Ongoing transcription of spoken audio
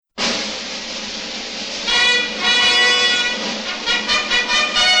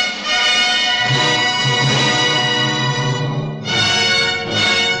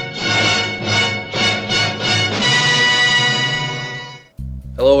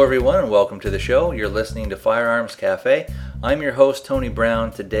Hello everyone and welcome to the show. You're listening to Firearms Cafe. I'm your host Tony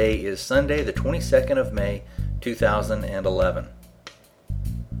Brown. Today is Sunday the 22nd of May 2011.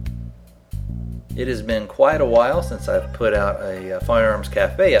 It has been quite a while since I've put out a Firearms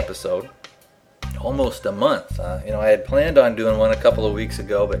Cafe episode. Almost a month. I had planned on doing one a couple of weeks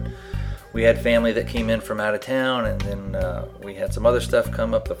ago, but we had family that came in from out of town, and then we had some other stuff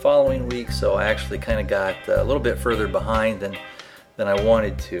come up the following week, so I actually kind of got a little bit further behind than I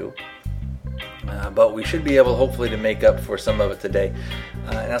wanted to. But we should be able, hopefully, to make up for some of it today.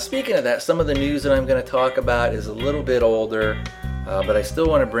 Now, speaking of that, some of the news that I'm going to talk about is a little bit older, but I still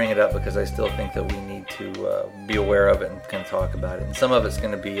want to bring it up because I still think that we need to be aware of it and kind of talk about it. And some of it's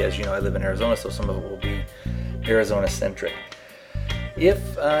going to be, as you know, I live in Arizona, so some of it will be Arizona-centric. If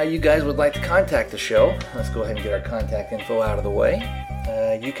you guys would like to contact the show, let's go ahead and get our contact info out of the way.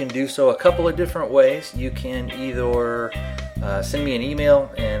 You can do so a couple of different ways. You can either send me an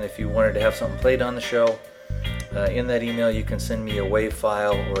email, and if you wanted to have something played on the show, in that email you can send me a WAV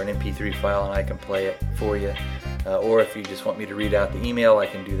file or an MP3 file and I can play it for you. Or if you just want me to read out the email, I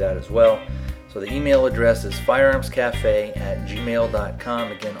can do that as well. So the email address is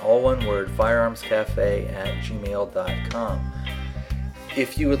firearmscafe@gmail.com. Again, all one word, firearmscafe@gmail.com.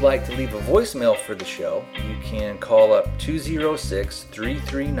 If you would like to leave a voicemail for the show, you can call up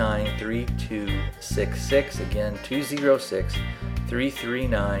 206-339-3266. Again,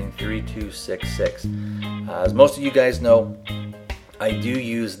 206-339-3266. As most of you guys know, I do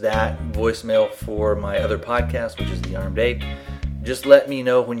use that voicemail for my other podcast, which is The Armed Ape. Just let me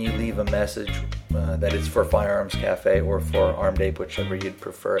know when you leave a message that it's for Firearms Cafe or for Armed Ape, whichever you'd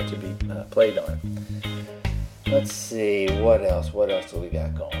prefer it to be played on. Let's see, what else do we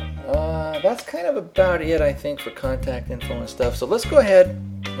got going? That's kind of about it, I think, for contact info and stuff. So let's go ahead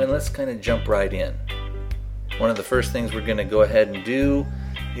and let's kind of jump right in. One of the first things we're going to go ahead and do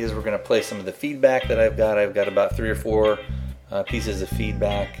is we're going to play some of the feedback that I've got. I've got about 3 or 4 pieces of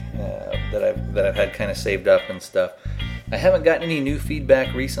feedback that I've had kind of saved up and stuff. I haven't gotten any new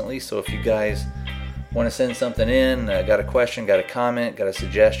feedback recently, so if you guys want to send something in, got a question, got a comment, got a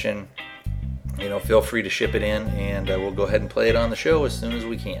suggestion, feel free to ship it in, and we'll go ahead and play it on the show as soon as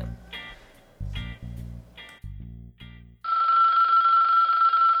we can.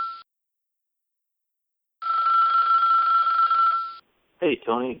 Hey,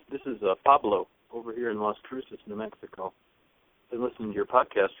 Tony. This is Pablo over here in Las Cruces, New Mexico. Been listening to your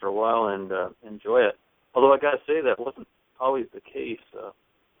podcast for a while and enjoy it. Although I got to say that wasn't always the case.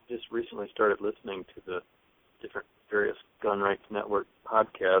 Just recently started listening to the different various Gun Rights Network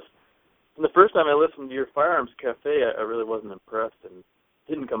podcasts. And the first time I listened to your Firearms Cafe, I really wasn't impressed and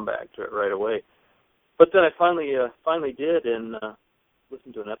didn't come back to it right away. But then I finally did and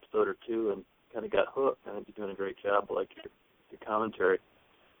listened to an episode or two and kind of got hooked. I think you're doing a great job. I like your commentary.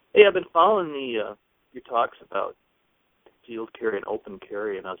 Hey, I've been following your talks about concealed carry and open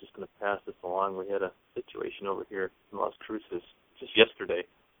carry, and I was just going to pass this along. We had a situation over here in Las Cruces just yesterday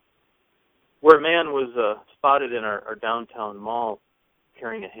where a man was spotted in our downtown mall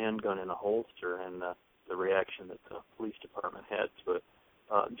carrying a handgun in a holster, and the reaction that the police department had to it.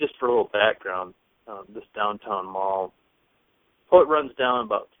 Just for a little background, this downtown mall, it runs down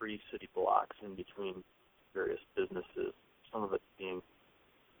about 3 city blocks in between various businesses, some of it being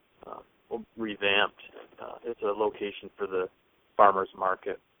revamped. It's a location for the farmers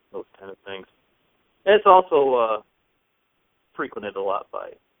market, those kind of things. And it's also frequented a lot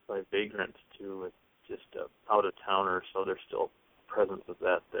by vagrants, too. It's just out-of-towners, so there's still presence of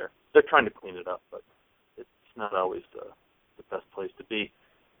that there. They're trying to clean it up, but it's not always the best place to be.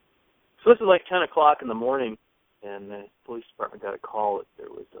 So this is like 10 o'clock in the morning, and the police department got a call that there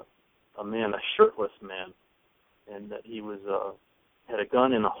was a man, a shirtless man, and that he was had a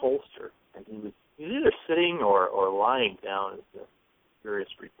gun in a holster, and he was either sitting or lying down, as the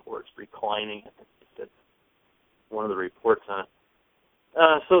various reports, reclining. I think they said one of the reports on it.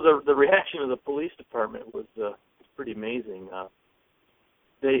 So the reaction of the police department was pretty amazing.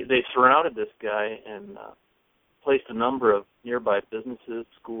 They surrounded this guy and placed a number of nearby businesses,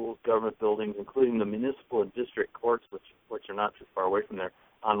 schools, government buildings, including the municipal and district courts, which are not too far away from there,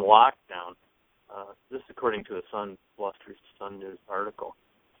 on lockdown. This according to a Las Cruces Sun News article.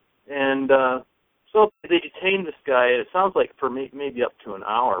 And so they detained this guy, it sounds like for maybe up to an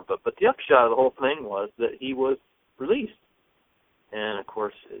hour, but the upshot of the whole thing was that he was released. And, of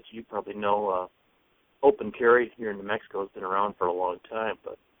course, as you probably know, open carry here in New Mexico has been around for a long time,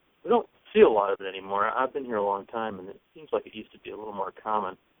 but we don't see a lot of it anymore. I've been here a long time, and it seems like it used to be a little more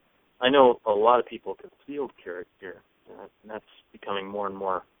common. I know a lot of people concealed carry here, and that's becoming more and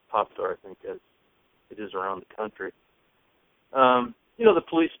more popular, I think, as it is around the country. the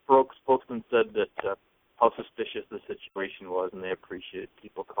police spokesman said that how suspicious the situation was, and they appreciated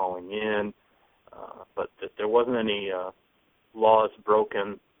people calling in, but that there wasn't any laws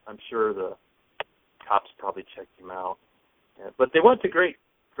broken. I'm sure the cops probably checked him out, but they went to great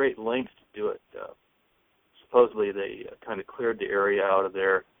lengths to do it. Supposedly, they kind of cleared the area out of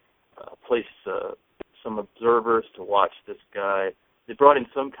there, placed some observers to watch this guy. They brought in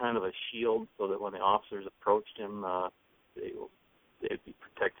some kind of a shield so that when the officers approached him, they'd be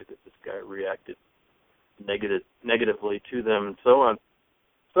protected if this guy reacted negatively to them and so on.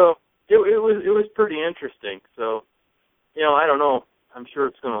 So it was pretty interesting. So, I don't know. I'm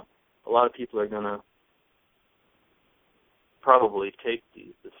sure a lot of people are gonna probably take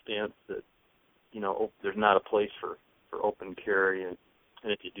the stance that, there's not a place for open carry, and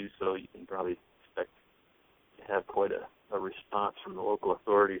if you do so, you can probably expect to have quite a response from the local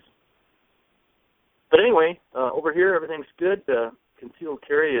authorities. But anyway, over here everything's good. Concealed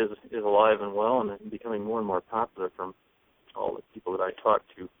carry is alive and well and becoming more and more popular from all the people that I talk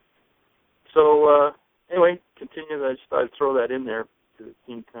to. So anyway, continue. I just thought I'd throw that in there because it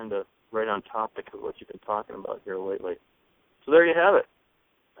seemed kind of right on topic of what you've been talking about here lately. So there you have it.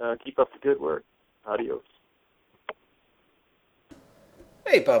 Keep up the good work. Adios.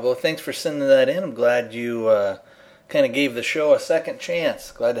 Hey, Pablo, thanks for sending that in. I'm glad you kind of gave the show a second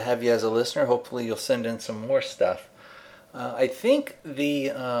chance. Glad to have you as a listener. Hopefully you'll send in some more stuff. I think the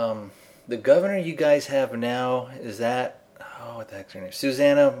governor you guys have now, is that, what the heck's her name?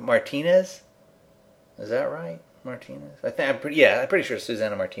 Susana Martinez? Is that right? Martinez? I'm pretty sure it's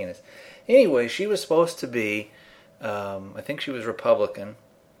Susana Martinez. Anyway, she was supposed to be, I think she was Republican,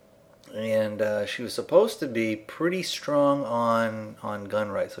 and she was supposed to be pretty strong on gun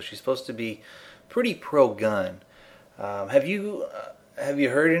rights. So she's supposed to be pretty pro-gun. Have you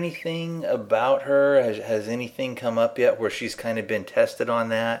heard anything about her? Has anything come up yet where she's kind of been tested on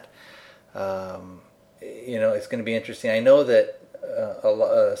that? It's going to be interesting. I know that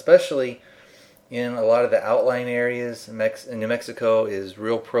especially in a lot of the outlying areas, New Mexico is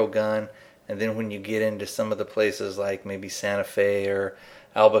real pro-gun. And then when you get into some of the places like maybe Santa Fe or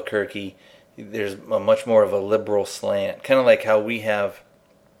Albuquerque, there's a much more of a liberal slant. Kind of like how we have,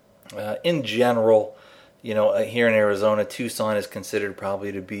 in general, here in Arizona, Tucson is considered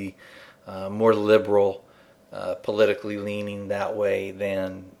probably to be more liberal, politically leaning that way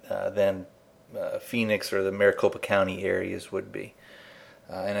than Phoenix or the Maricopa County areas would be.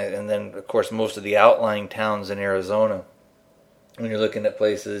 And then, of course, most of the outlying towns in Arizona, when you're looking at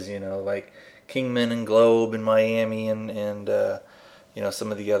places, like Kingman and Globe in Miami and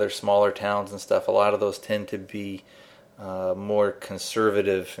some of the other smaller towns and stuff, a lot of those tend to be more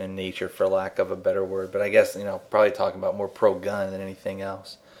conservative in nature, for lack of a better word. But I guess, probably talking about more pro-gun than anything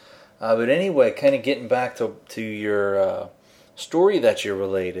else. But anyway, kind of getting back to your story that you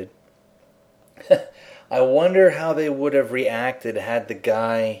related, I wonder how they would have reacted had the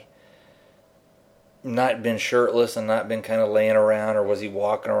guy not been shirtless and not been kind of laying around, or was he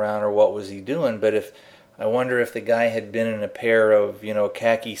walking around, or what was he doing? But I wonder if the guy had been in a pair of,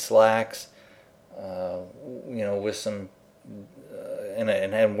 khaki slacks, with some,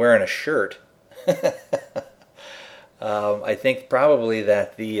 and wearing a shirt. I think probably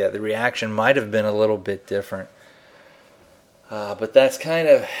that the reaction might have been a little bit different. But that's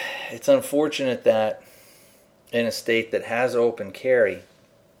it's unfortunate that in a state that has open carry,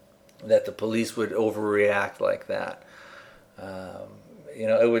 that the police would overreact like that.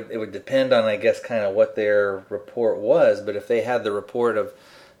 It would depend on, I guess, kind of what their report was. But if they had the report of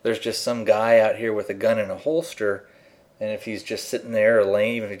there's just some guy out here with a gun in a holster, and if he's just sitting there or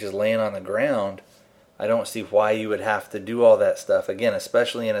even if he's just laying on the ground, I don't see why you would have to do all that stuff again,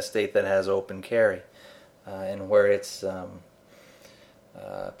 especially in a state that has open carry, and where it's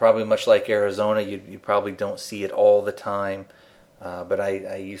probably much like Arizona, you probably don't see it all the time. But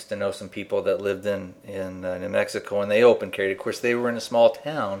I used to know some people that lived in New Mexico, and they open carried. Of course, they were in a small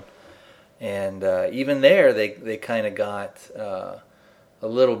town, and even there, they kind of got a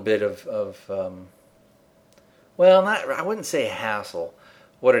little bit of I wouldn't say hassle.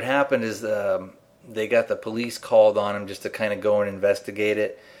 What had happened is they got the police called on them just to kind of go and investigate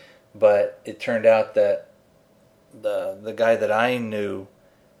it, but it turned out that the guy that I knew,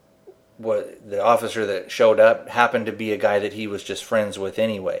 the officer that showed up, happened to be a guy that he was just friends with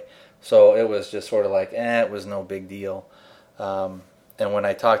anyway. So it was just sort of like, it was no big deal. And when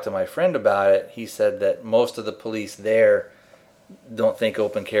I talked to my friend about it, he said that most of the police there don't think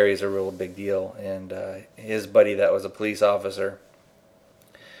open carry is a real big deal. And his buddy that was a police officer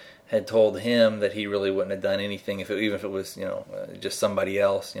had told him that he really wouldn't have done anything even if it was just somebody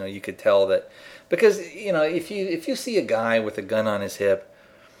else. You could tell that, because if you see a guy with a gun on his hip,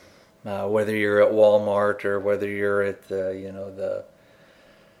 whether you're at Walmart or whether you're at the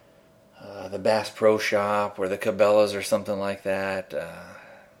Bass Pro Shop or the Cabela's or something like that.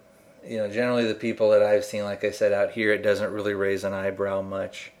 Generally the people that I've seen, like I said, out here, it doesn't really raise an eyebrow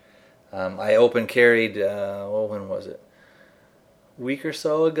much. I open carried, when was it? A week or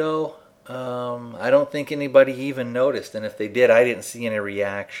so ago. I don't think anybody even noticed, and if they did, I didn't see any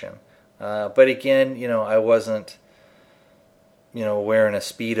reaction. But again, I wasn't, wearing a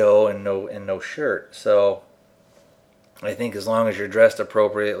Speedo and no shirt, so I think as long as you're dressed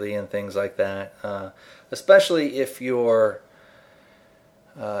appropriately and things like that, especially if you're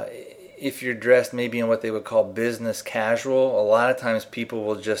dressed maybe in what they would call business casual, a lot of times people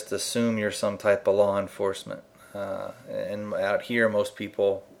will just assume you're some type of law enforcement. And out here, most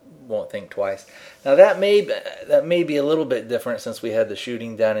people won't think twice. Now that may be a little bit different since we had the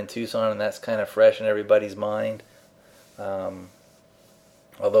shooting down in Tucson, and that's kind of fresh in everybody's mind.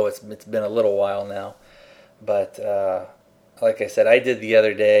 Although it's been a little while now. But like I said, I did the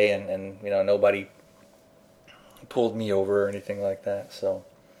other day, and nobody pulled me over or anything like that. So,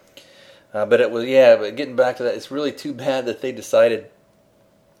 but getting back to that, it's really too bad that they decided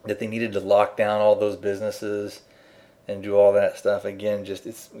that they needed to lock down all those businesses and do all that stuff again. Just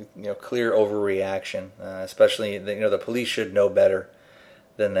it's clear overreaction. Especially the police should know better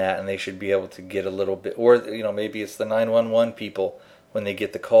than that, and they should be able to get a little bit, or maybe it's the 911 people when they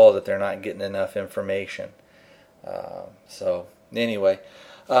get the call that they're not getting enough information. So anyway,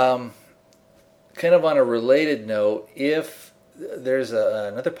 kind of on a related note, if there's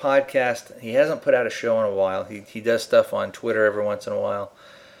another podcast, he hasn't put out a show in a while. He does stuff on Twitter every once in a while,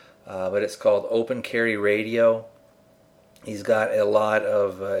 but it's called Open Carry Radio. He's got a lot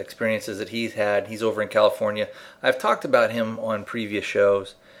of experiences that he's had. He's over in California. I've talked about him on previous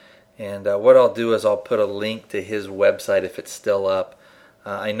shows, and what I'll do is I'll put a link to his website if it's still up.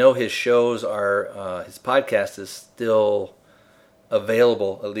 I know his shows are, his podcast is still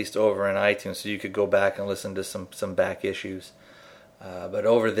available, at least over in iTunes, so you could go back and listen to some back issues. But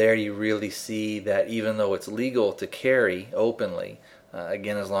over there you really see that even though it's legal to carry openly,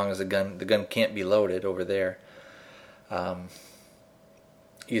 again, as long as the gun can't be loaded over there,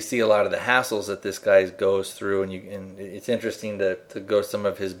 you see a lot of the hassles that this guy goes through, and it's interesting to go some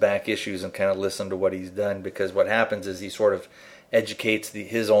of his back issues and kind of listen to what he's done, because what happens is he sort of educates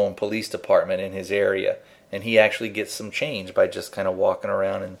his own police department in his area, and he actually gets some change by just kind of walking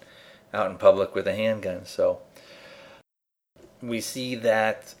around and out in public with a handgun. So we see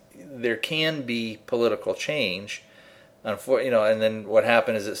that there can be political change, and then what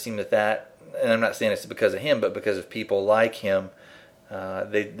happened is it seemed that, and I'm not saying it's because of him, but because of people like him,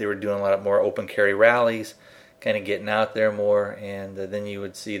 they were doing a lot more open carry rallies, kind of getting out there more, and then you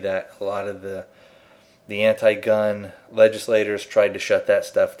would see that a lot of the anti-gun legislators tried to shut that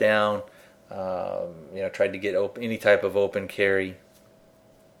stuff down, tried to get any type of open carry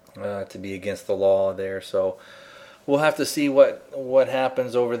to be against the law there. So we'll have to see what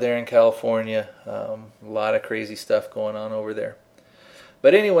happens over there in California. A lot of crazy stuff going on over there.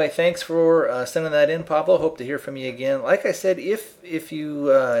 But anyway, thanks for sending that in, Pablo. Hope to hear from you again. Like I said, if you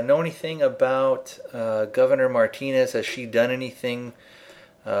know anything about Governor Martinez, has she done anything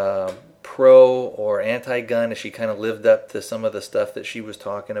pro or anti-gun? Has she kind of lived up to some of the stuff that she was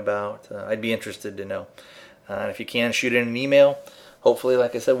talking about? I'd be interested to know. If you can, shoot in an email. Hopefully,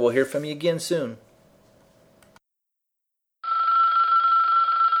 like I said, we'll hear from you again soon.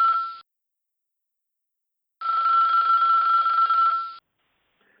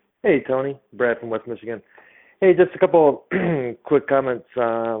 Hey, Tony. Brad from West Michigan. Hey, just a couple quick comments,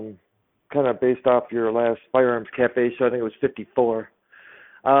 kind of based off your last Firearms Cafe show. I think it was 54.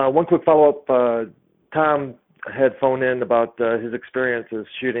 One quick follow-up. Tom had phoned in about his experiences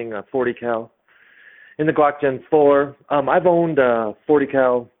shooting a 40 cal in the Glock Gen 4. I've owned a 40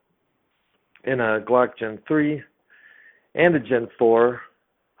 cal in a Glock Gen 3 and a Gen 4.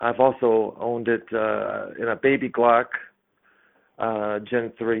 I've also owned it in a baby Glock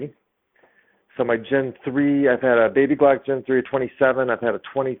Gen 3. So my Gen 3, I've had a baby Glock Gen 3, a 27. I've had a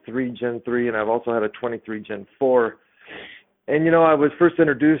 23 Gen 3, and I've also had a 23 Gen 4. And, I was first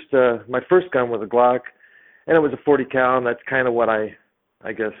introduced, my first gun was a Glock, and it was a 40 cal, and that's kind of what I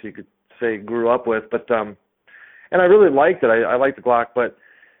guess you could say, grew up with. But, and I really liked it. I liked the Glock. But,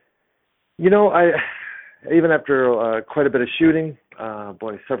 I even after quite a bit of shooting,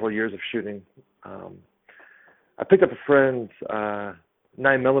 several years of shooting, I picked up a friend's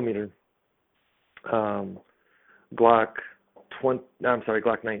 9mm Glock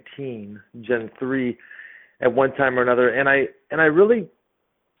Glock 19 Gen 3 at one time or another, and I really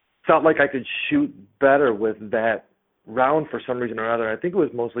felt like I could shoot better with that round for some reason or other. I think it was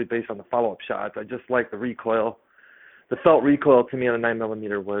mostly based on the follow-up shots. I just liked the recoil. The felt recoil to me on a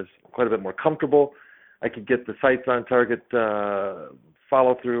 9mm was quite a bit more comfortable. I could get the sights on target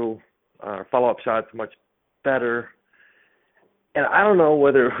follow-through, follow-up shots much better. And I don't know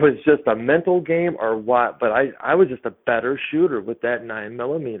whether it was just a mental game or what, but I was just a better shooter with that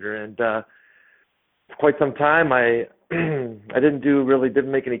 9mm. And for quite some time, I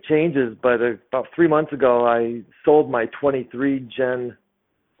didn't make any changes. But about 3 months ago, I sold my 23 Gen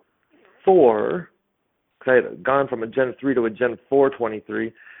 4, because I had gone from a Gen 3 to a Gen 4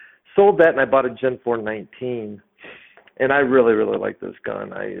 23. Sold that, and I bought a Gen 4 19. And I really, really like this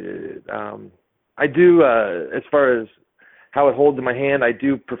gun. I do, as far as how it holds in my hand, I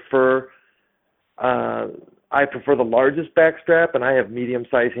do prefer the largest backstrap, and I have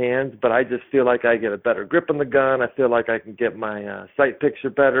medium-sized hands, but I just feel like I get a better grip on the gun. I feel like I can get my sight picture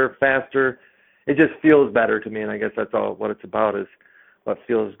better, faster. It just feels better to me, and I guess that's all what it's about, is what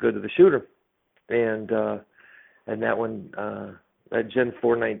feels good to the shooter. And that one, that Gen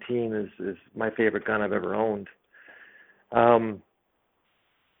 419 is my favorite gun I've ever owned.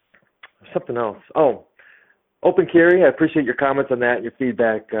 Something else. Oh, open carry, I appreciate your comments on that and your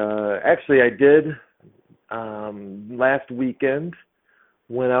feedback. Actually, I did last weekend,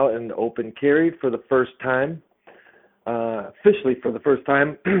 went out and open carried for the first time, officially for the first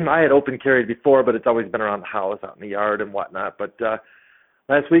time. I had open carried before, but it's always been around the house, out in the yard and whatnot. But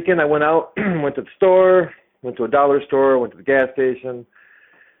last weekend I went out, went to the store, went to a dollar store, went to the gas station,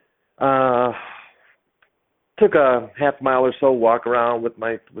 took a half mile or so walk around with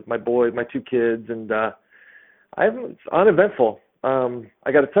my boys, my two kids, and it's uneventful.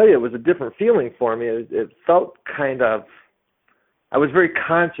 I got to tell you, it was a different feeling for me. It felt kind of, I was very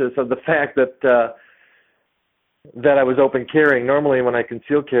conscious of the fact that I was open carrying. Normally when I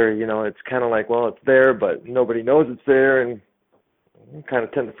conceal carry, it's kind of like, well, it's there, but nobody knows it's there, and I kind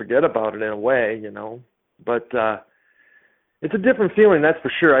of tend to forget about it in a way, But it's a different feeling, that's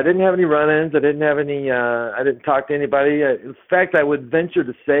for sure. I didn't have any run-ins. I didn't talk to anybody. In fact, I would venture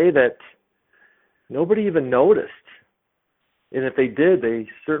to say that nobody even noticed. And if they did, they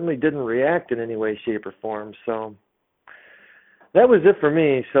certainly didn't react in any way, shape, or form. So that was it for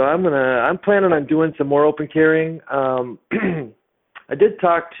me. So I'm planning on doing some more open carrying. I did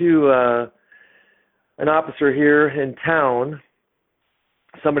talk to an officer here in town,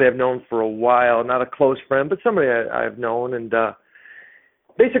 somebody I've known for a while, not a close friend, but somebody I've known. And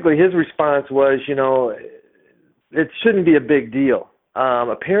basically his response was, it shouldn't be a big deal.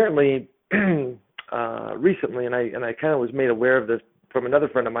 Apparently, recently, and I kind of was made aware of this from another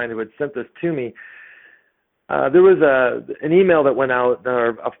friend of mine who had sent this to me. There was an email that went out,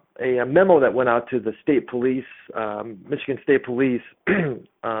 or a memo that went out to the state police, Michigan State Police,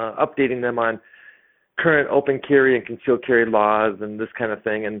 updating them on current open carry and concealed carry laws and this kind of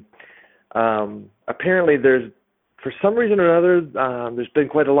thing. And apparently there's, for some reason or another, there's been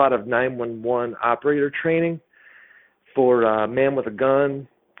quite a lot of 911 operator training for a man with a gun,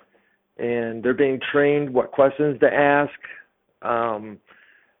 and they're being trained what questions to ask, how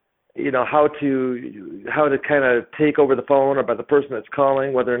to kind of take over the phone or by the person that's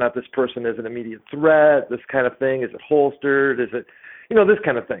calling, whether or not this person is an immediate threat, this kind of thing. Is it holstered? Is it, this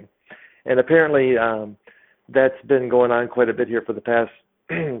kind of thing. And apparently that's been going on quite a bit here for the past,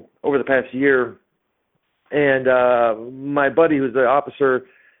 over the past year. And my buddy, who's the officer,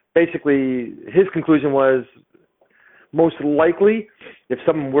 basically his conclusion was, most likely, if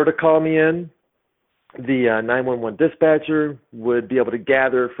someone were to call me in, the 911 dispatcher would be able to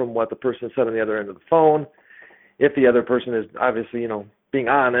gather from what the person said on the other end of the phone. If the other person is obviously, being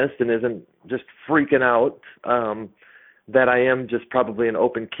honest and isn't just freaking out, that I am just probably an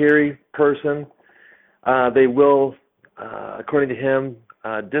open carry person, they will, according to him,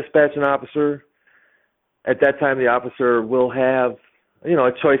 dispatch an officer. At that time, the officer will have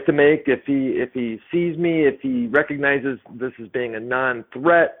a choice to make. If he sees me, if he recognizes this as being a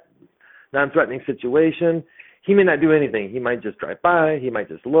non-threatening situation, he may not do anything. He might just drive by. He might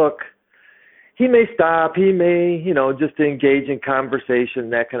just look. He may stop. He may, just to engage in conversation,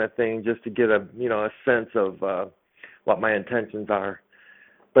 that kind of thing, just to get a sense of what my intentions are.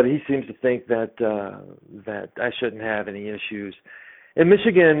 But he seems to think that I shouldn't have any issues. In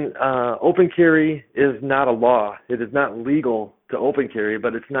Michigan, open carry is not a law. It is not legal to open carry,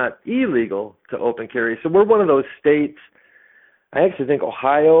 but it's not illegal to open carry. So we're one of those states. I actually think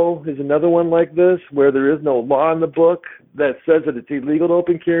Ohio is another one like this, where there is no law in the book that says that it's illegal to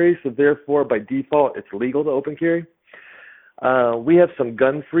open carry, so therefore, by default, it's legal to open carry. We have some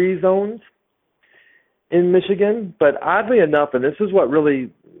gun-free zones in Michigan, but oddly enough, and this is what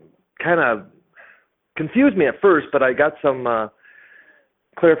really kind of confused me at first, but I got some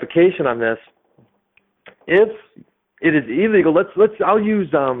clarification on this. If it is illegal, I'll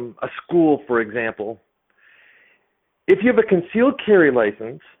use a school for example. If you have a concealed carry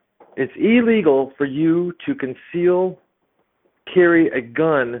license, it's illegal for you to conceal carry a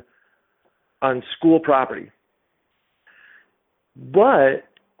gun on school property. But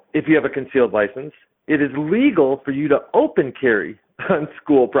if you have a concealed license, it is legal for you to open carry on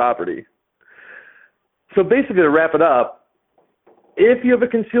school property. So basically, to wrap it up, if you have a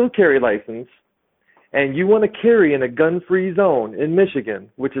concealed carry license and you want to carry in a gun-free zone in Michigan,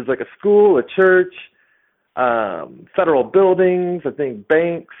 which is like a school, a church, federal buildings, I think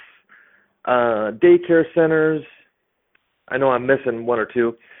banks, daycare centers, I know I'm missing one or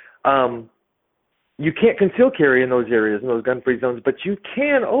two, you can't conceal carry in those areas, in those gun-free zones, but you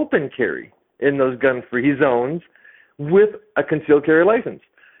can open carry in those gun-free zones with a concealed carry license.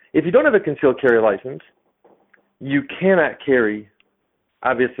 If you don't have a concealed carry license, you cannot carry,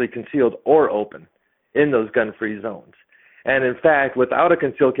 obviously, concealed or open in those gun-free zones. And in fact, without a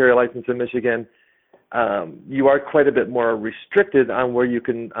concealed carry license in Michigan, you are quite a bit more restricted on where you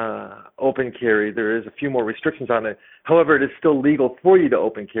can open carry. There is a few more restrictions on it. However, it is still legal for you to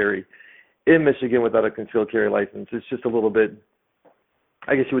open carry in Michigan without a concealed carry license. It's just a little bit,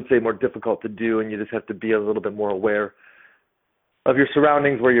 I guess you would say, more difficult to do, and you just have to be a little bit more aware of your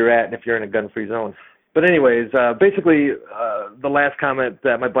surroundings, where you're at, and if you're in a gun-free zone. But anyways, basically, the last comment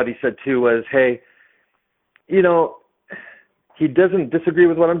that my buddy said too was, hey, you know, he doesn't disagree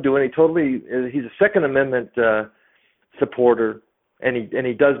with what I'm doing. He's a Second Amendment supporter, and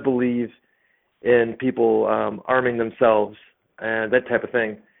he does believe in people arming themselves and that type of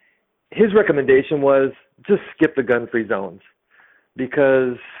thing. His recommendation was just skip the gun-free zones,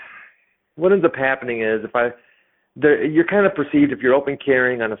 because what ends up happening is you're kind of perceived, if you're open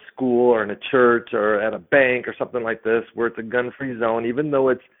carrying on a school or in a church or at a bank or something like this where it's a gun-free zone, even though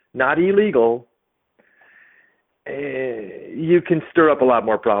it's not illegal, you can stir up a lot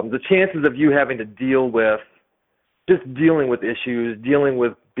more problems. The chances of you having to dealing with issues, dealing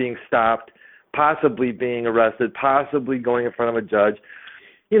with being stopped, possibly being arrested, possibly going in front of a judge,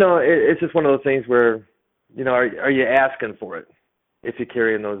 you know, it's just one of those things where, you know, are you asking for it if you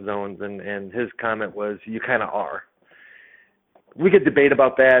carry in those zones? And his comment was, you kind of are. We could debate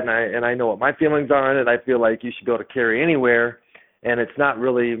about that, and I know what my feelings are on it. I feel like you should be able to carry anywhere, and it's not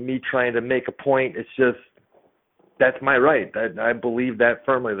really me trying to make a point. It's just, that's my right. I believe that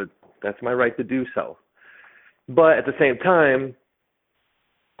firmly, that's my right to do so. But at the same time,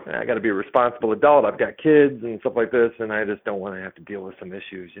 I got to be a responsible adult. I've got kids and stuff like this, and I just don't want to have to deal with some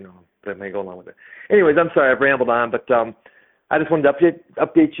issues, you know, that may go along with it. Anyways, I'm sorry I've rambled on, but I just wanted to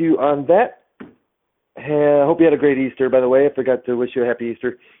update you on that. I hope you had a great Easter, by the way. I forgot to wish you a happy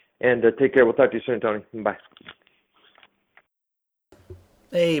Easter. And take care. We'll talk to you soon, Tony. Bye.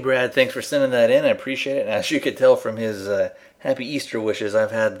 Hey, Brad, thanks for sending that in. I appreciate it. And as you could tell from his happy Easter wishes,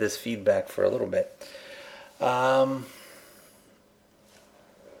 I've had this feedback for a little bit. A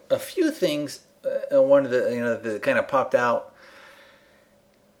few things, one of the, that kind of popped out.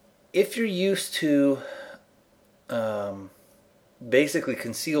 If you're used to basically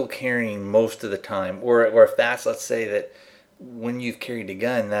concealed carrying most of the time, or if that's, let's say that when you've carried a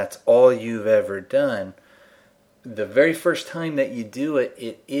gun, that's all you've ever done, the very first time that you do it,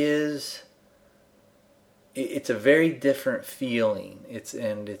 it's a very different feeling. It's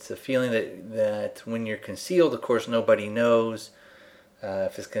a feeling that when you're concealed, of course, nobody knows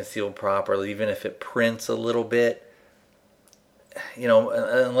if it's concealed properly, even if it prints a little bit. You know,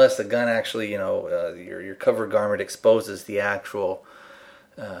 unless the gun actually, your cover garment exposes the actual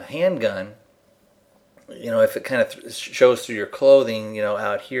handgun. You know, if it kind of shows through your clothing,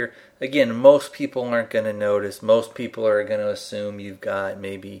 out here, again, most people aren't going to notice. Most people are going to assume you've got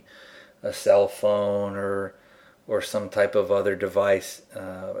maybe a cell phone or some type of other device.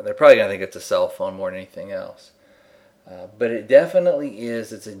 They're probably going to think it's a cell phone more than anything else. But it definitely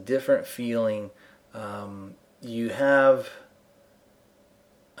is. It's a different feeling. You have,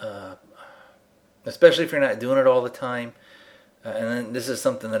 especially if you're not doing it all the time. And then this is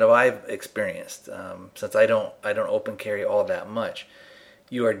something that I've experienced since I don't open carry all that much.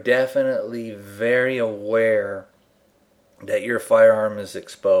 You are definitely very aware that your firearm is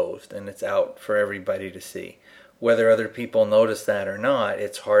exposed and it's out for everybody to see. Whether other people notice that or not,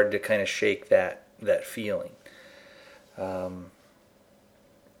 it's hard to kind of shake that feeling. But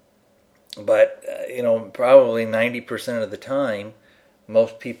probably 90% of the time,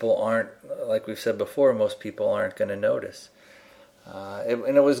 most people aren't, like we've said before, most people aren't going to notice.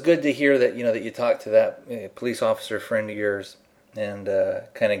 And it was good to hear that that you talked to that police officer friend of yours and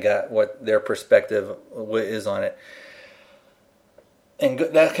kind of got what their perspective is on it. And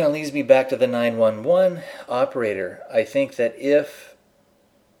that kind of leads me back to the 911 operator. I think that if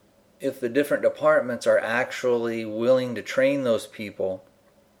the different departments are actually willing to train those people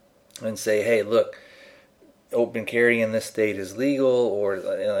and say, hey, look, open carry in this state is legal, or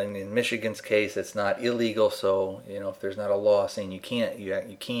in Michigan's case, it's not illegal. So if there's not a law saying you can't,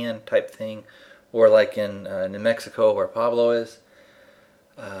 you can type thing, or like in New Mexico where Pablo is,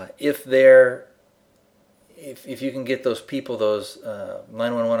 if you can get those people, those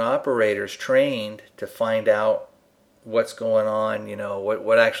 911 operators trained to find out what's going on,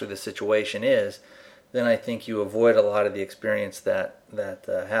 what actually the situation is, then I think you avoid a lot of the experience that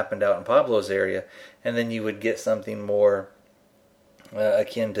happened out in Pablo's area, and then you would get something more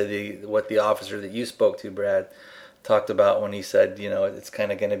akin to what the officer that you spoke to, Brad, talked about when he said, it's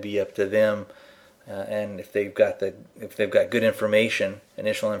kind of going to be up to them, and if they've got good information,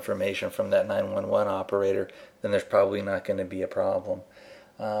 initial information from that 911 operator, then there's probably not going to be a problem.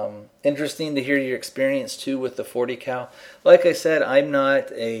 Interesting to hear your experience too with the 40 cal. Like I said, I'm not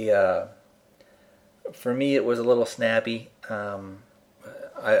for me it was a little snappy.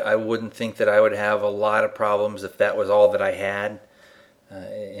 I wouldn't think that I would have a lot of problems if that was all that I had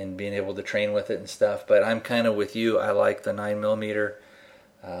in being able to train with it and stuff. But I'm kind of with you. I like the 9mm.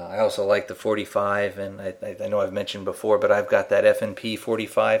 I also like the 45, and I know I've mentioned before, but I've got that F&P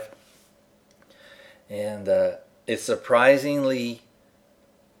 45. And it's surprisingly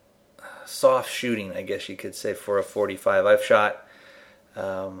soft shooting, I guess you could say, for a 45. I've shot,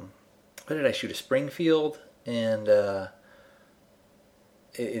 what did I shoot? A Springfield, and there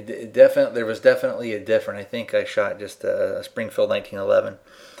was definitely a difference. I think I shot just a Springfield 1911,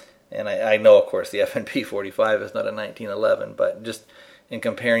 and I know, of course, the F&P 45 is not a 1911, but just in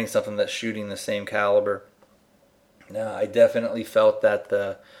comparing something that's shooting the same caliber, I definitely felt that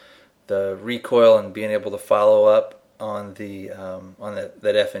the recoil and being able to follow up on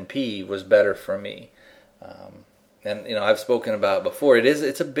that F&P was better for me. And I've spoken about it before.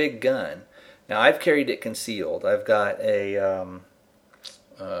 It's a big gun. Now I've carried it concealed. I've got a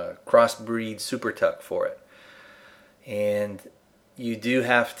crossbreed Super Tuck for it, and you do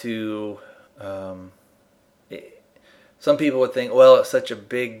have to. Some people would think, well, it's such a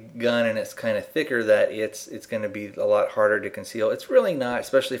big gun and it's kind of thicker that it's going to be a lot harder to conceal. It's really not,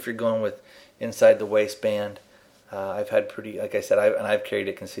 especially if you're going with inside the waistband. I've had like I said, I've carried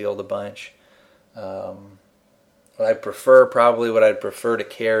it concealed a bunch. What I'd prefer to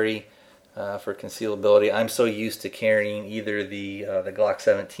carry for concealability, I'm so used to carrying either the Glock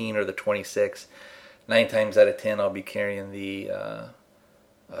 17 or the 26. 9 times out of 10, I'll be carrying the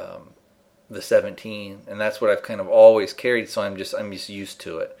 17, and that's what I've kind of always carried. So I'm just used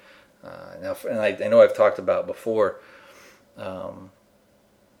to it. Now, and I know I've talked about before.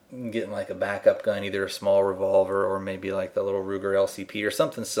 Getting like a backup gun, either a small revolver or maybe like the little Ruger LCP or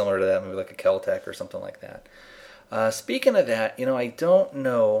something similar to that, maybe like a Kel-Tec or something like that. Speaking of that, I don't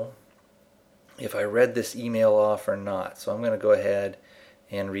know if I read this email off or not, so I'm going to go ahead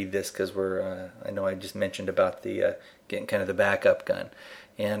and read this because I know I just mentioned about the getting kind of the backup gun.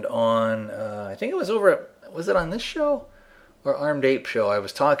 And on, I think it was was it on this show or Armed Ape show? I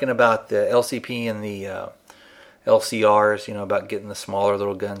was talking about the LCP and the LCRs, about getting the smaller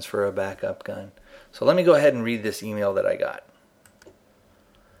little guns for a backup gun. So let me go ahead and read this email that I got.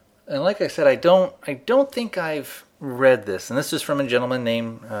 And like I said, I don't think I've read this. And this is from a gentleman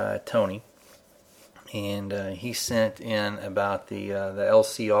named Tony. And he sent in about the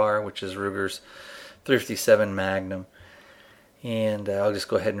LCR, which is Ruger's 357 Magnum. And I'll just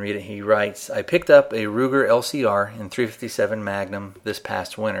go ahead and read it. He writes, I picked up a Ruger LCR in 357 Magnum this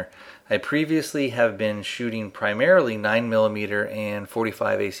past winter. I previously have been shooting primarily 9mm and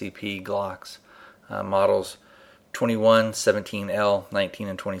 45 ACP Glocks, models 21, 17L, 19,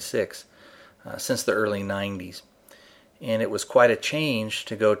 and 26, since the early 90s. And it was quite a change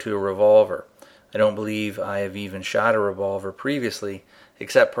to go to a revolver. I don't believe I have even shot a revolver previously,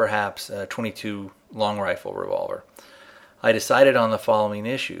 except perhaps a 22 long rifle revolver. I decided on the following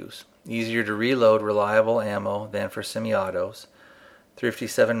issues: easier to reload reliable ammo than for semi-autos,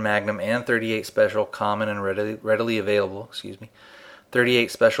 357 Magnum and 38 Special common and readily available.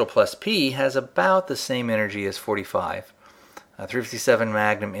 38 Special plus P has about the same energy as 45. 357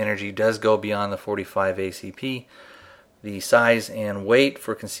 Magnum energy does go beyond the 45 ACP. The size and weight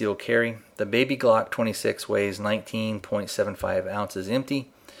for concealed carry: the Baby Glock 26 weighs 19.75 ounces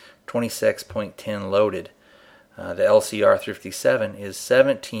empty, 26.10 loaded. The LCR 357 is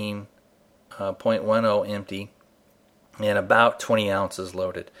 17.10 empty, and about 20 ounces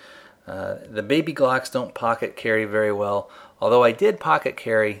loaded. The baby Glocks don't pocket carry very well, although I did pocket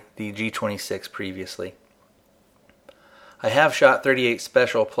carry the G26 previously. I have shot 38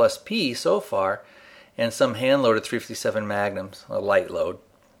 Special Plus P so far, and some hand-loaded 357 Magnums, a light load.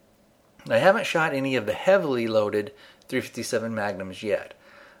 I haven't shot any of the heavily loaded 357 Magnums yet.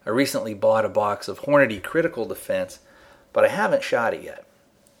 I recently bought a box of Hornady Critical Defense, but I haven't shot it yet.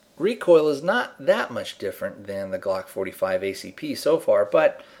 Recoil is not that much different than the Glock 45 ACP so far,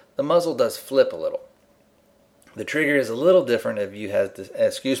 but the muzzle does flip a little. The trigger is a little different if you have this,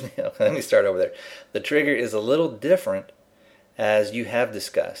 let me start over there. The trigger is a little different as you have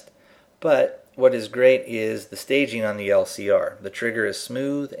discussed, but what is great is the staging on the LCR. The trigger is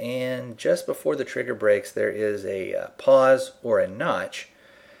smooth, and just before the trigger breaks there is a pause or a notch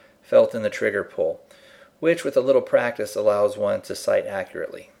felt in the trigger pull, which with a little practice allows one to sight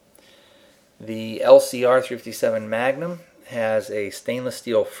accurately. The LCR 357 Magnum has a stainless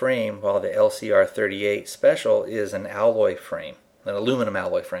steel frame, while the LCR 38 Special is an alloy frame, an aluminum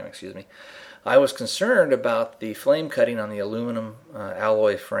alloy frame, I was concerned about the flame cutting on the aluminum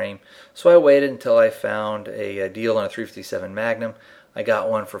alloy frame, so I waited until I found a deal on a 357 Magnum. I got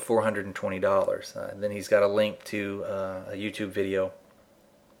one for $420. Then he's got a link to a YouTube video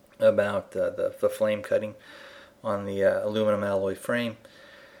about the flame cutting on the aluminum alloy frame.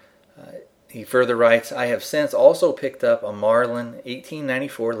 He further writes, I have since also picked up a Marlin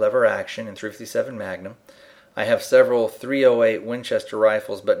 1894 lever action in 357 Magnum. I have several 308 Winchester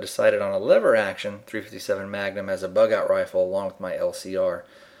rifles, but decided on a lever action 357 Magnum as a bug out rifle along with my LCR.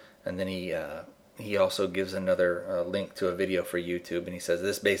 And then he also gives another link to a video for YouTube, and he says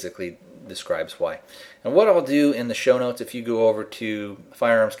this basically describes why. And what I'll do in the show notes, if you go over to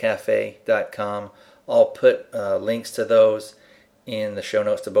firearmscafe.com, I'll put links to those in the show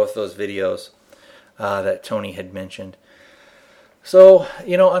notes to both of those videos that Tony had mentioned. So,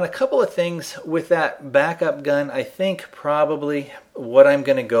 on a couple of things with that backup gun, I think probably what I'm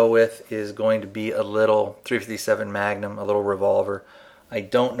going to go with is going to be a little 357 Magnum, a little revolver. I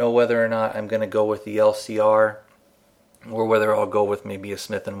don't know whether or not I'm going to go with the LCR or whether I'll go with maybe a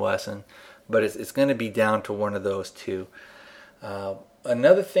Smith & Wesson, but it's going to be down to one of those two.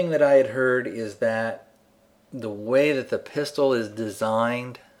 Another thing that I had heard is that the way that the pistol is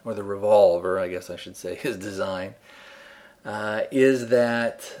designed, or the revolver, I guess I should say, is designed, is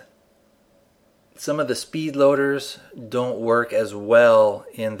that some of the speed loaders don't work as well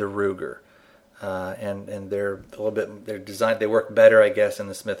in the Ruger, and they're a little bit, they're designed, they work better, I guess, in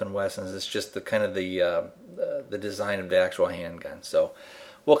the Smith & Wessons. It's just the kind of the design of the actual handgun. So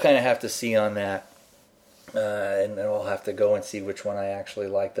we'll kind of have to see on that, and then we'll have to go and see which one I actually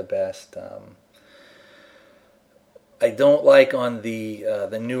like the best. I don't like on the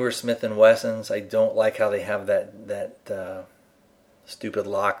newer Smith & Wessons, I don't like how they have that stupid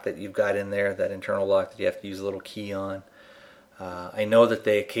lock that you've got in there, that internal lock that you have to use a little key on. I know that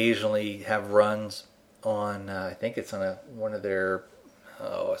they occasionally have runs on, I think it's on one of their,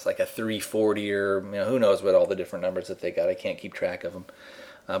 it's like a 340 or who knows what all the different numbers that they got. I can't keep track of them.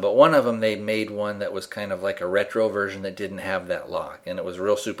 But one of them, they made one that was kind of like a retro version that didn't have that lock, and it was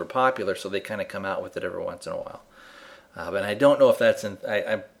real super popular, so they kind of come out with it every once in a while. But I don't know if that's in,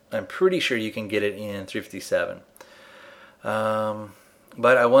 I'm pretty sure you can get it in 357.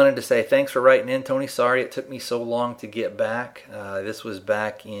 But I wanted to say thanks for writing in, Tony. Sorry it took me so long to get back. This was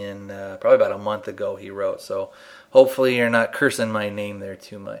back in probably about a month ago he wrote, so hopefully you're not cursing my name there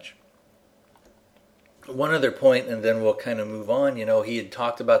too much. One other point, and then we'll kind of move on. He had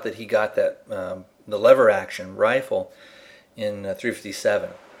talked about that he got that the lever action rifle in 357.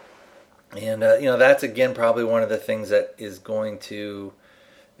 And, that's, again, probably one of the things that is going to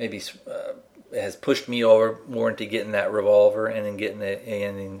maybe has pushed me over more into getting that revolver and in getting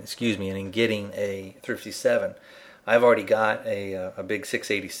in getting a 357. I've already got a big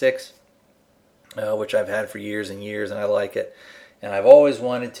 686, which I've had for years and years, and I like it. And I've always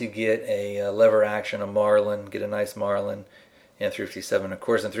wanted to get a lever action, a Marlin, get a nice Marlin in 357. Of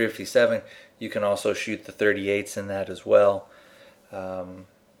course, in 357, you can also shoot the 38s in that as well.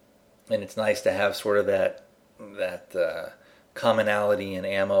 And it's nice to have sort of that commonality in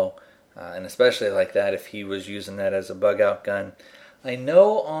ammo, and especially like that if he was using that as a bug-out gun. I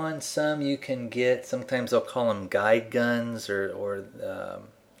know on some you can get, sometimes they'll call them guide guns, or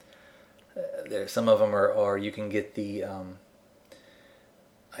some of them are you can get the,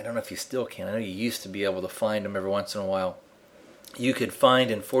 I don't know if you still can, I know you used to be able to find them every once in a while. You could find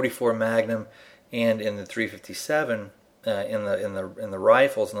in 44 Magnum and in the 357, in the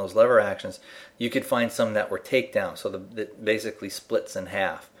rifles and those lever actions, you could find some that were takedowns, so that basically splits in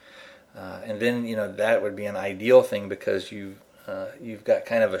half. And then, that would be an ideal thing because you've got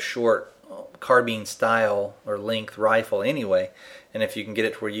kind of a short carbine style or length rifle anyway. And if you can get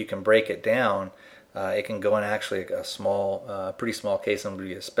it to where you can break it down, it can go in actually a small, pretty small case, and would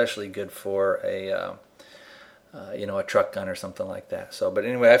be especially good for a truck gun or something like that. So, but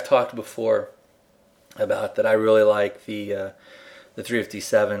anyway, I've talked before about that I really like the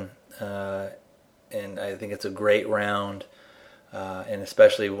 357, and I think it's a great round. And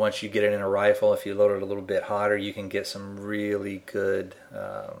especially once you get it in a rifle, if you load it a little bit hotter, you can get some really good,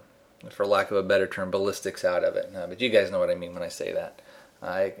 for lack of a better term, ballistics out of it. But you guys know what I mean when I say that.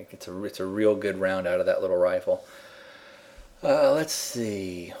 I think it's a real good round out of that little rifle. Let's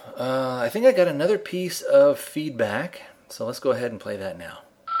see. I think I got another piece of feedback, so let's go ahead and play that now.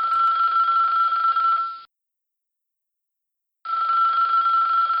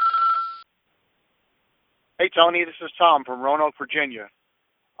 Hey, Tony, this is Tom from Roanoke, Virginia.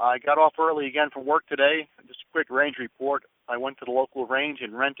 I got off early again from work today. Just a quick range report. I went to the local range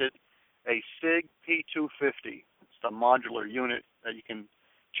and rented a SIG P250. It's a modular unit that you can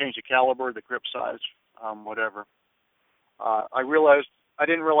change the caliber, the grip size, whatever. I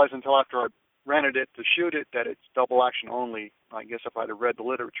didn't realize until after I rented it to shoot it that it's double action only. I guess if I'd have read the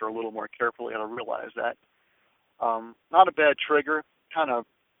literature a little more carefully, I'd have realized that. Not a bad trigger, kind of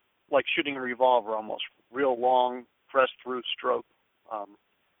like shooting a revolver almost. Real long, press-through stroke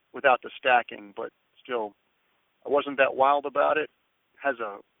without the stacking, but still, I wasn't that wild about it. It has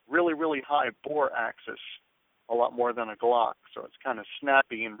a really, really high bore axis, a lot more than a Glock, so it's kind of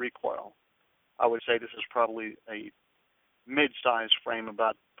snappy in recoil. I would say this is probably a mid-size frame,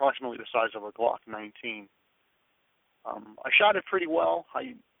 about approximately the size of a Glock 19. I shot it pretty well.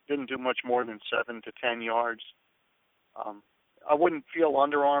 I didn't do much more than 7 to 10 yards. I wouldn't feel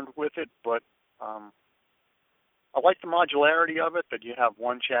underarmed with it, but I like the modularity of it, that you have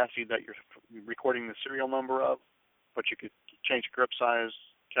one chassis that you're recording the serial number of, but you could change grip size,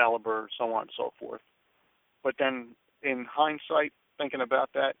 caliber, so on and so forth. But then in hindsight, thinking about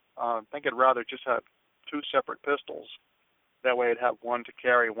that, I think I'd rather just have two separate pistols. That way I'd have one to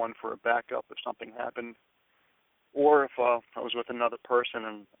carry, one for a backup if something happened. Or if I was with another person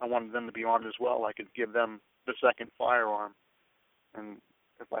and I wanted them to be armed as well, I could give them the second firearm. And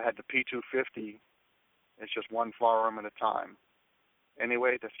if I had the P250, it's just one firearm at a time.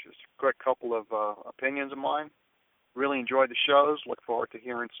 Anyway, that's just a quick couple of opinions of mine. Really enjoyed the shows. Look forward to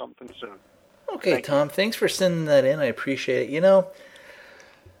hearing something soon. Okay, Tom, thanks for sending that in. I appreciate it.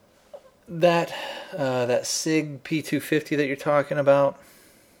 That SIG P250 that you're talking about,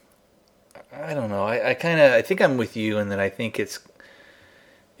 I don't know. I think I'm with you in that I think it's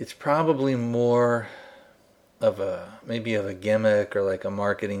probably more of a gimmick or like a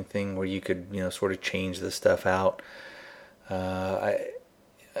marketing thing where you could sort of change this stuff out.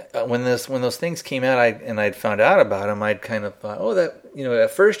 When those things came out, I'd found out about them, I'd kind of thought, that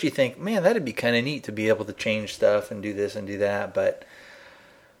at first you think, man, that'd be kind of neat to be able to change stuff and do this and do that, but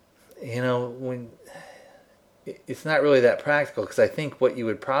when it's not really that practical, because I think what you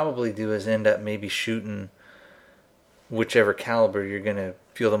would probably do is end up maybe shooting whichever caliber you're going to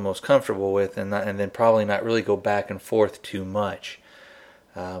feel the most comfortable with, and then probably not really go back and forth too much.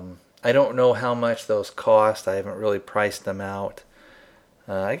 I don't know how much those cost. I haven't really priced them out.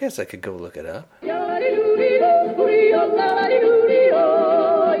 I guess I could go look it up.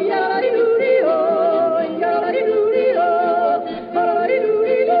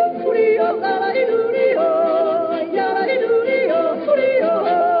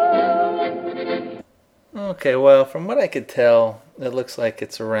 Okay, well, from what I could tell, it looks like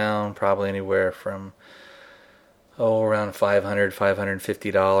it's around probably anywhere from around $500,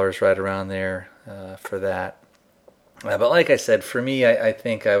 $550, right around there for that. But like I said, for me, I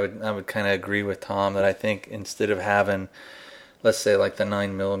think I would kind of agree with Tom that I think instead of having, let's say, like the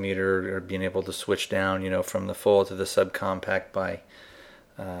 9mm or being able to switch down, from the full to the subcompact by,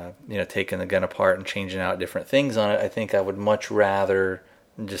 taking the gun apart and changing out different things on it, I think I would much rather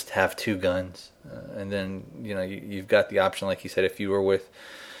just have two guns. And then, you've got the option, like you said, if you were with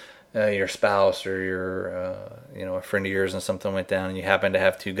your spouse or your, a friend of yours and something went down and you happen to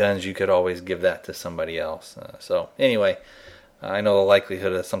have two guns, you could always give that to somebody else. So anyway, I know the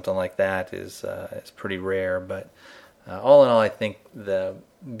likelihood of something like that is pretty rare, but all in all, I think the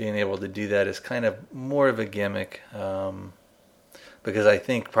being able to do that is kind of more of a gimmick, because I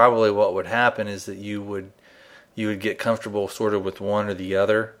think probably what would happen is that you would get comfortable sort of with one or the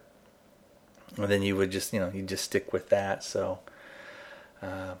other, and then you would just, you just stick with that. So,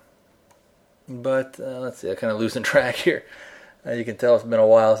 let's see, I'm kind of losing track here. You can tell it's been a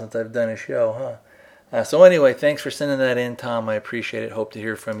while since I've done a show, So anyway, thanks for sending that in, Tom. I appreciate it. Hope to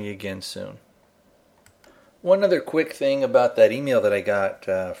hear from you again soon. One other quick thing about that email that I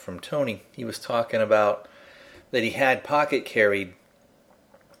got from Tony. He was talking about that he had pocket carried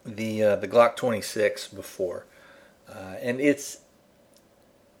the Glock 26 before, and it's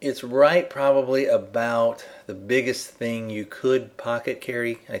right probably about the biggest thing you could pocket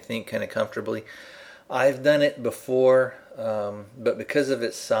carry, I think, kind of comfortably. I've done it before, but because of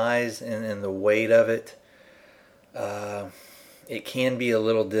its size and the weight of it, it can be a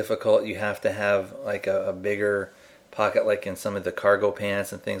little difficult. You have to have like a bigger pocket, like in some of the cargo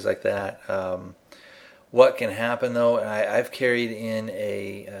pants and things like that. What can happen though, I've carried in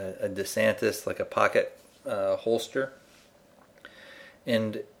a DeSantis, like a pocket holster,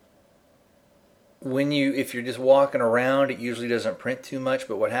 and if you're just walking around, it usually doesn't print too much.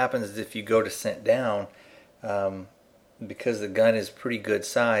 But what happens is if you go to sit down, because the gun is pretty good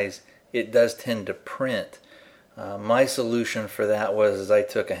size, it does tend to print. My solution for that was I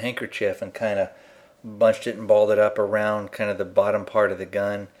took a handkerchief and kind of bunched it and balled it up around kind of the bottom part of the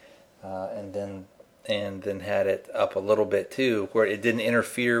gun, and then had it up a little bit too, where it didn't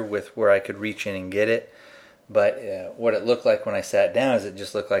interfere with where I could reach in and get it. But what it looked like when I sat down is it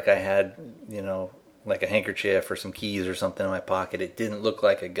just looked like I had, like a handkerchief or some keys or something in my pocket. It didn't look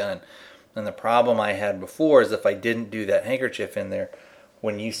like a gun. And the problem I had before is if I didn't do that handkerchief in there,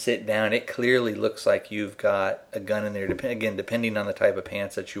 when you sit down, it clearly looks like you've got a gun in there, again, depending on the type of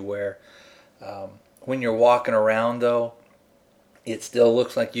pants that you wear. When you're walking around, though, it still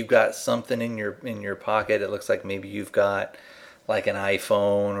looks like you've got something in your pocket. It looks like maybe you've got like an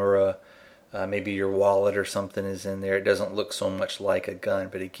iPhone or maybe your wallet or something is in there. It doesn't look so much like a gun.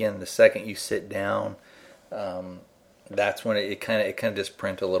 But again, the second you sit down, that's when it kind of just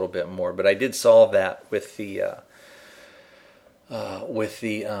print a little bit more. But I did solve that with the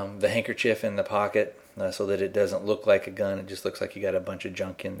handkerchief in the pocket, so that it doesn't look like a gun. It just looks like you got a bunch of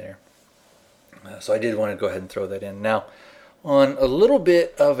junk in there. So I did want to go ahead and throw that in. Now, on a little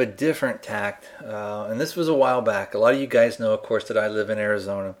bit of a different tact, and this was a while back. A lot of you guys know, of course, that I live in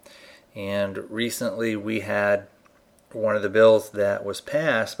Arizona. And recently we had one of the bills that was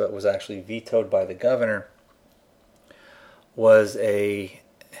passed but was actually vetoed by the governor and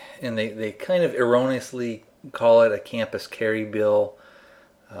they kind of erroneously call it a campus carry bill.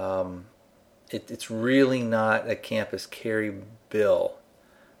 It's really not a campus carry bill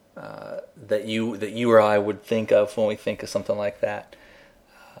that you or I would think of when we think of something like that.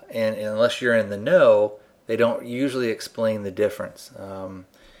 And unless you're in the know, they don't usually explain the difference.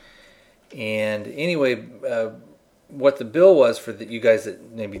 And anyway, what the bill was, for you guys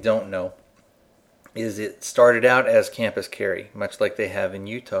that maybe don't know, is it started out as campus carry, much like they have in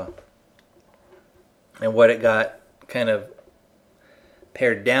Utah. And what it got kind of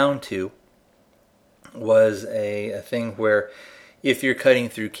pared down to was a thing where if you're cutting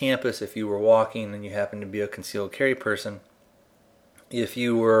through campus, if you were walking and you happen to be a concealed carry person, if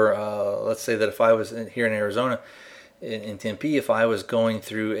you were, let's say that if I was here in Arizona, in Tempe, if I was going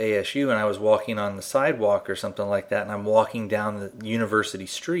through ASU and I was walking on the sidewalk or something like that, and I'm walking down the University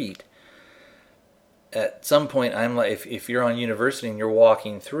Street, at some point I'm like, if you're on University and you're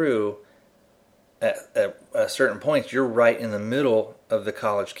walking through, at a certain point you're right in the middle of the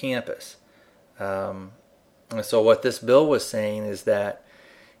college campus. And so what this bill was saying is that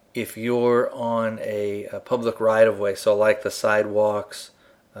if you're on a public right-of-way, so like the sidewalks,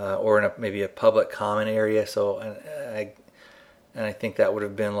 or in maybe a public common area, so and I think that would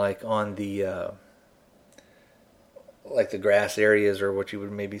have been like on the like the grass areas, or what you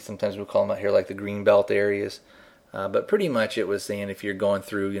would maybe sometimes we call them out here like the green belt areas. But pretty much it was saying if you're going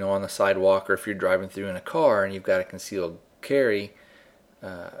through, on the sidewalk, or if you're driving through in a car and you've got a concealed carry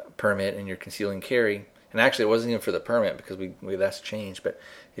permit and you're concealing carry. And actually, it wasn't even for the permit because that's changed. But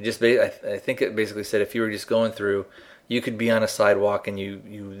it just I think it basically said if you were just going through, you could be on a sidewalk and you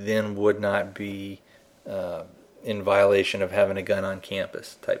then would not be in violation of having a gun on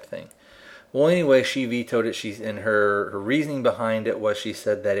campus type thing. Well, anyway, she vetoed it. And her reasoning behind it was she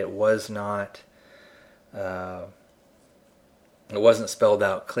said that it was not, it wasn't spelled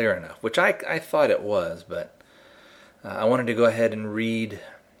out clear enough, which I thought it was, but I wanted to go ahead and read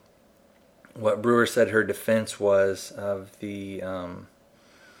what Brewer said her defense was of the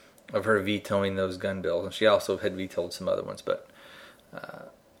of her vetoing those gun bills. And she also had vetoed some other ones, but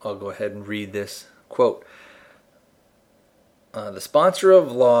I'll go ahead and read this quote. The sponsor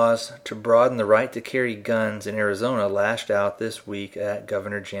of laws to broaden the right to carry guns in Arizona lashed out this week at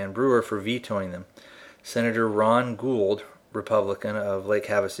Governor Jan Brewer for vetoing them. Senator Ron Gould, Republican of Lake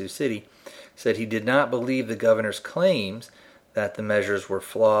Havasu City, said he did not believe the governor's claims that the measures were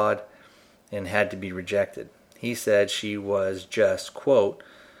flawed and had to be rejected. He said she was just, quote,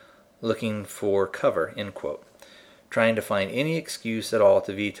 looking for cover, end quote, trying to find any excuse at all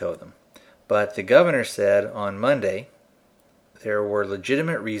to veto them. But the governor said on Monday there were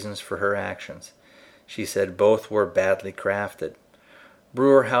legitimate reasons for her actions. She said both were badly crafted.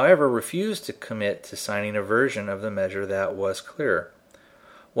 Brewer, however, refused to commit to signing a version of the measure that was clearer.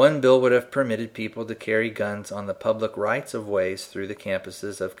 One bill would have permitted people to carry guns on the public rights-of-ways through the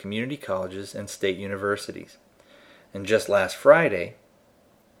campuses of community colleges and state universities. And just last Friday,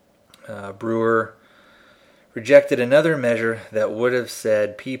 Brewer rejected another measure that would have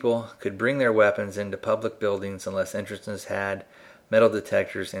said people could bring their weapons into public buildings unless entrances had metal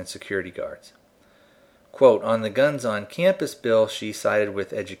detectors and security guards. Quote, on the guns on campus bill, she sided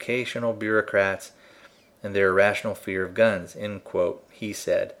with educational bureaucrats and their irrational fear of guns, end quote, he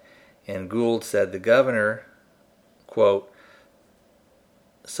said. And Gould said the governor, quote,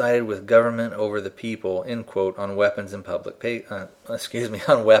 sided with government over the people, end quote, on weapons in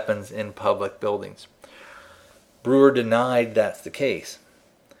on weapons in public buildings. Brewer denied that's the case.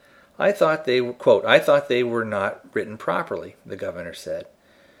 I thought they were not written properly, the governor said.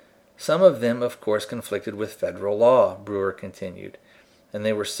 Some of them, of course, conflicted with federal law, Brewer continued, and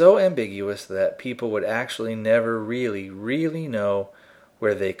they were so ambiguous that people would actually never really know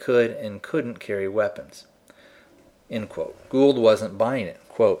where they could and couldn't carry weapons. End quote. Gould wasn't buying it.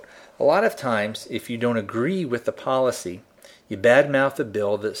 Quote, a lot of times, if you don't agree with the policy, you badmouth the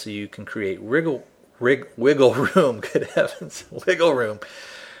bill so you can create wiggle room, good heavens, wiggle room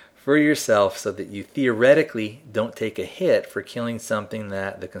for yourself so that you theoretically don't take a hit for killing something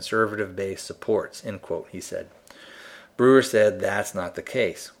that the conservative base supports, end quote, he said. Brewer said that's not the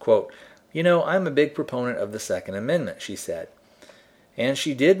case. Quote, I'm a big proponent of the Second Amendment, she said. And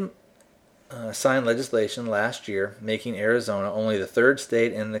she did sign legislation last year making Arizona only the third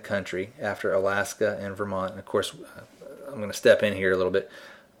state in the country after Alaska and Vermont. And of course, I'm going to step in here a little bit.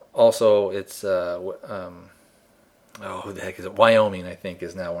 Also, it's, who the heck is it? Wyoming, I think,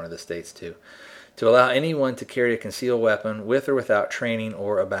 is now one of the states too. To allow anyone to carry a concealed weapon with or without training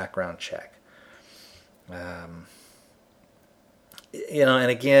or a background check. And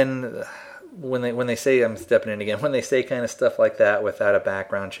again, when they say, I'm stepping in again, when they say kind of stuff like that without a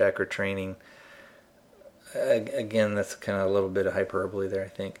background check or training, again, that's kind of a little bit of hyperbole there, I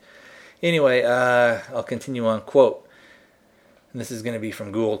think. Anyway, I'll continue on. Quote, and this is going to be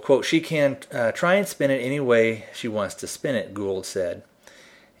from Gould. Quote, she can try and spin it any way she wants to spin it, Gould said.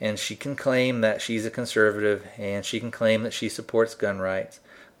 And she can claim that she's a conservative, and she can claim that she supports gun rights,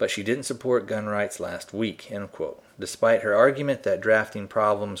 but she didn't support gun rights last week, end quote. Despite her argument that drafting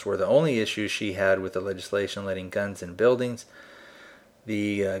problems were the only issues she had with the legislation letting guns in buildings,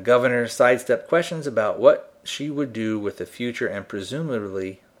 the governor sidestepped questions about what she would do with the future and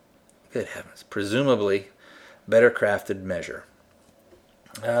presumably better crafted measure.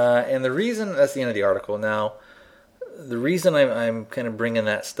 And the reason, that's the end of the article. Now, the reason I'm kind of bringing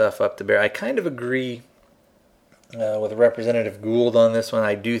that stuff up to bear, I kind of agree with Representative Gould on this one.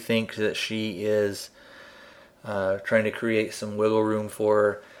 I do think that she is trying to create some wiggle room for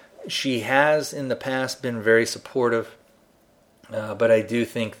her. She has in the past been very supportive, but I do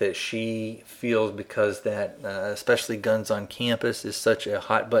think that she feels because that, especially guns on campus, is such a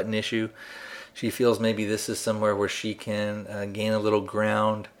hot button issue, she feels maybe this is somewhere where she can gain a little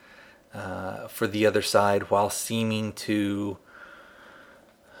ground for the other side while seeming to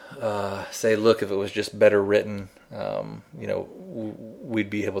say, look, if it was just better written, we'd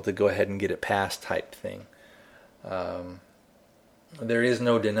be able to go ahead and get it passed type thing. There is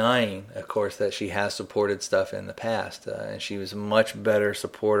no denying, of course, that she has supported stuff in the past, and she was a much better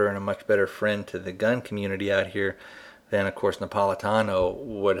supporter and a much better friend to the gun community out here than, of course, Napolitano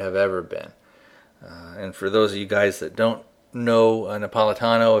would have ever been. And for those of you guys that don't know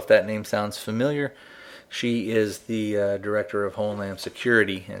Napolitano, if that name sounds familiar, she is the Director of Homeland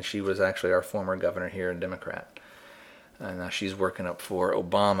Security, and she was actually our former governor here, a Democrat. And now she's working up for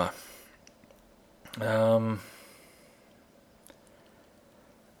Obama.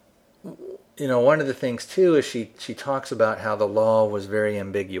 One of the things too is she talks about how the law was very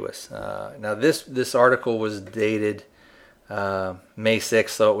ambiguous. Now this article was dated May 6th,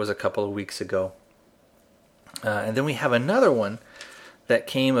 so it was a couple of weeks ago. And then we have another one that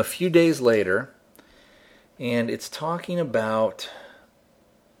came a few days later, and it's talking about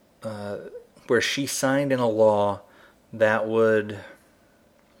where she signed in a law that would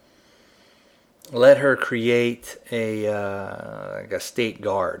let her create a state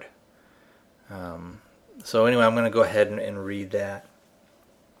guard. So anyway, I'm going to go ahead and read that,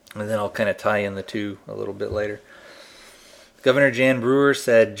 and then I'll kind of tie in the two a little bit later. Governor Jan Brewer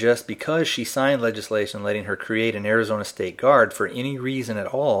said just because she signed legislation letting her create an Arizona State Guard for any reason at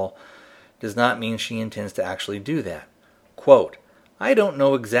all does not mean she intends to actually do that. Quote, "I don't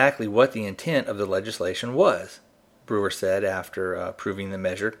know exactly what the intent of the legislation was," Brewer said after approving the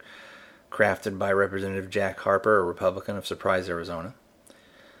measure crafted by Representative Jack Harper, a Republican of Surprise, Arizona.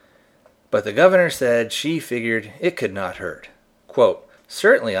 But the governor said she figured it could not hurt. Quote,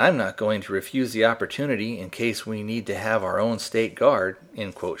 "Certainly I'm not going to refuse the opportunity in case we need to have our own state guard,"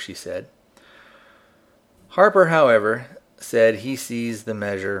 end quote, she said. Harper, however, said he sees the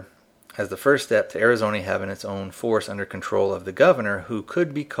measure as the first step to Arizona having its own force under control of the governor, who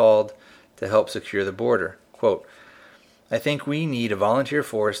could be called to help secure the border. Quote, "I think we need a volunteer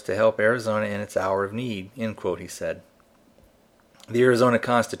force to help Arizona in its hour of need," end quote, he said. The Arizona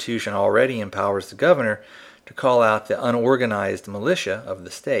Constitution already empowers the governor to call out the unorganized militia of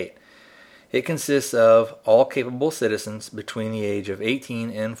the state. It consists of all capable citizens between the age of 18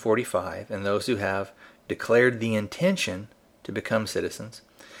 and 45 and those who have declared the intention to become citizens,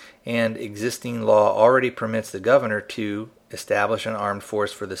 and existing law already permits the governor to establish an armed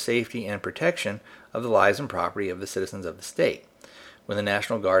force for the safety and protection of the lives and property of the citizens of the state, when the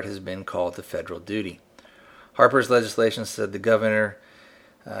National Guard has been called to federal duty. Harper's legislation said the governor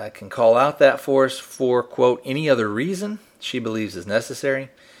can call out that force for, quote, "any other reason she believes is necessary."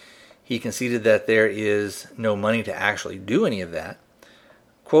 He conceded that there is no money to actually do any of that.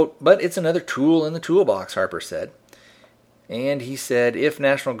 Quote, "But it's another tool in the toolbox," Harper said. And he said if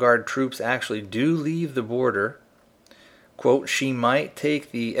National Guard troops actually do leave the border, quote, "she might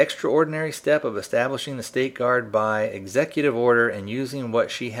take the extraordinary step of establishing the State Guard by executive order and using what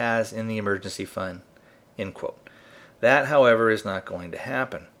she has in the emergency fund," end quote. That, however, is not going to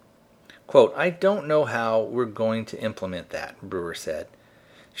happen. Quote, "I don't know how we're going to implement that," Brewer said.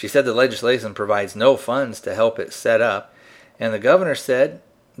 She said the legislation provides no funds to help it set up, and the governor said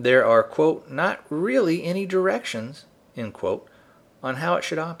there are, quote, "not really any directions," end quote, on how it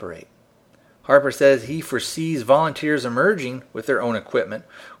should operate. Harper says he foresees volunteers emerging with their own equipment,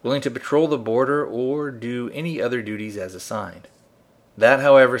 willing to patrol the border or do any other duties as assigned. That,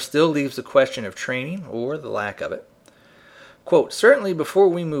 however, still leaves the question of training, or the lack of it. Quote, "Certainly before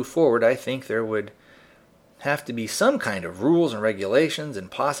we move forward, I think there would have to be some kind of rules and regulations and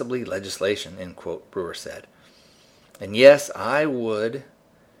possibly legislation," end quote, Brewer said. And yes, I would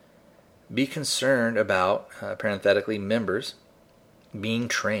be concerned about, parenthetically, members being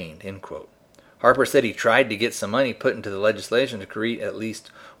trained, end quote. Harper said he tried to get some money put into the legislation to create at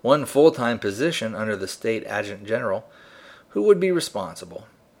least one full-time position under the state adjutant general who would be responsible.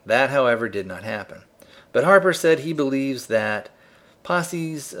 That, however, did not happen. But Harper said he believes that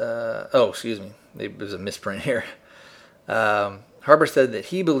posses, there's a misprint here. Harper said that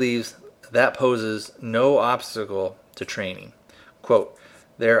he believes that poses no obstacle to training. Quote,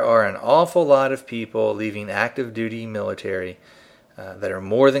 "There are an awful lot of people leaving active duty military that are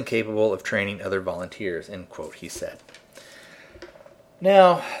more than capable of training other volunteers," end quote, he said.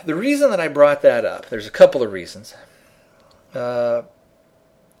 Now, the reason that I brought that up, there's a couple of reasons.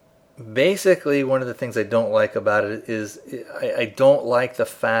 Basically, one of the things I don't like about it is I don't like the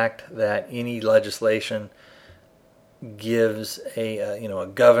fact that any legislation gives a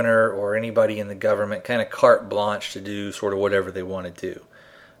governor or anybody in the government kind of carte blanche to do sort of whatever they want to do.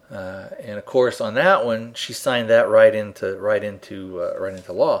 And of course, on that one, she signed that right into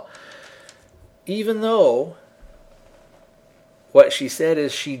law. Even though what she said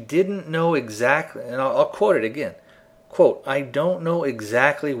is she didn't know exactly, and I'll quote it again. Quote, "I don't know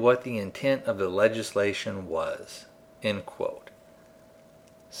exactly what the intent of the legislation was," end quote.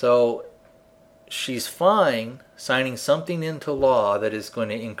 So she's fine signing something into law that is going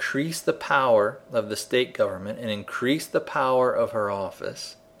to increase the power of the state government and increase the power of her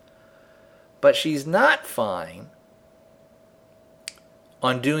office. But she's not fine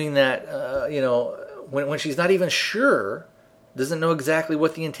on doing that, when she's not even sure, doesn't know exactly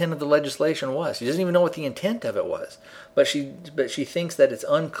what the intent of the legislation was. She doesn't even know what the intent of it was. But she thinks that it's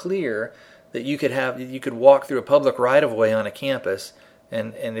unclear that you could walk through a public right-of-way on a campus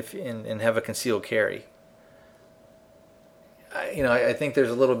and have a concealed carry. I think there's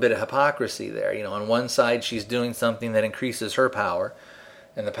a little bit of hypocrisy there. On one side, she's doing something that increases her power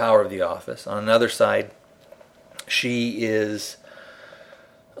and the power of the office. On another side, she is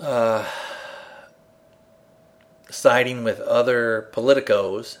siding with other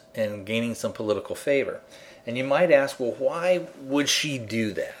politicos and gaining some political favor. And you might ask, well, why would she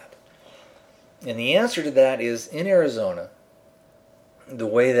do that? And the answer to that is, in Arizona, the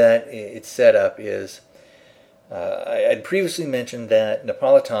way that it's set up is, I'd previously mentioned that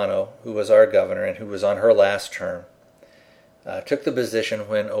Napolitano, who was our governor and who was on her last term, took the position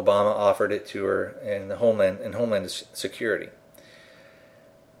when Obama offered it to her in Homeland Security.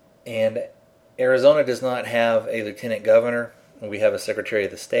 And Arizona does not have a lieutenant governor. We have a secretary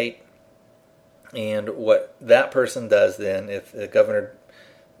of the state. And what that person does then, if the governor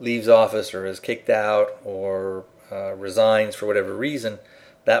leaves office or is kicked out or resigns for whatever reason,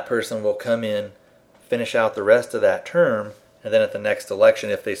 that person will come in, finish out the rest of that term, and then at the next election,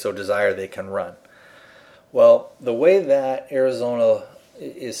 if they so desire, they can run. Well, the way that Arizona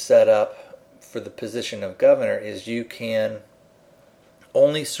is set up for the position of governor is you can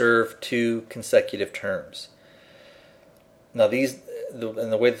only serve 2 consecutive terms. Now,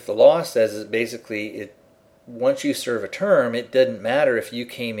 and the way that the law says is basically, once you serve a term, it doesn't matter if you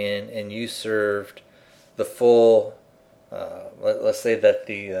came in and you served the full. Let's say that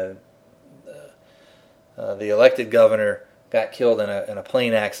the elected governor got killed in a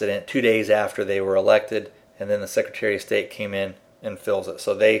plane accident 2 days after they were elected, and then the Secretary of State came in and fills it.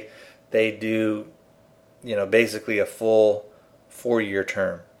 So they do, basically a full 4-year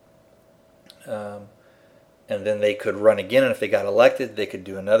term. And then they could run again, and if they got elected, they could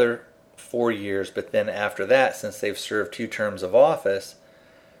do another 4 years. But then after that, since they've served 2 terms of office,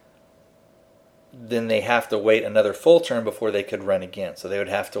 then they have to wait another full term before they could run again. So they would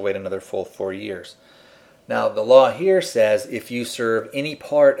have to wait another full 4 years. Now, the law here says if you serve any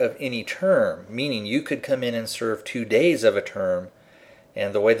part of any term, meaning you could come in and serve 2 days of a term,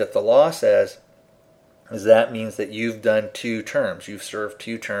 and the way that the law says is that means that you've done 2 terms. You've served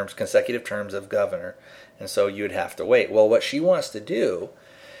 2 terms, consecutive terms of governor, and so you would have to wait. Well, what she wants to do,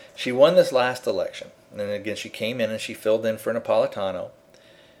 she won this last election, and then again she came in and she filled in for Napolitano,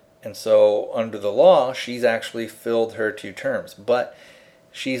 and so under the law, she's actually filled her 2 terms, but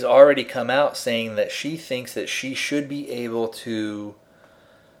she's already come out saying that she thinks that she should be able to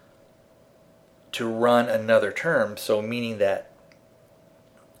run another term. So meaning that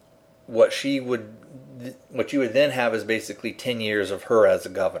what you would then have is basically 10 years of her as a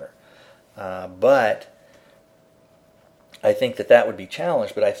governor. But I think that would be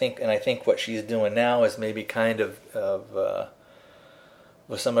challenged. But I think what she's doing now is maybe kind of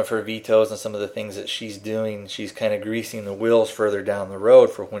with some of her vetoes and some of the things that she's doing, she's kind of greasing the wheels further down the road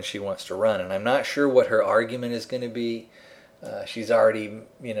for when she wants to run. And I'm not sure what her argument is going to be. She's already,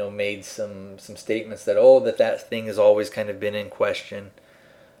 made some statements that that thing has always kind of been in question.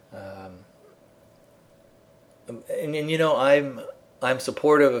 I'm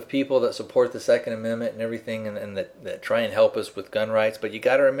supportive of people that support the Second Amendment and everything, and that try and help us with gun rights. But you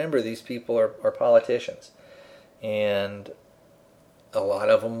got to remember, these people are politicians, and a lot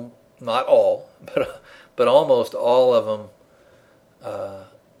of them, not all, but almost all of them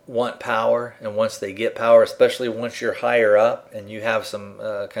want power. And once they get power, especially once you're higher up and you have some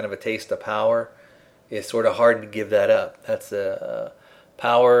kind of a taste of power, it's sort of hard to give that up.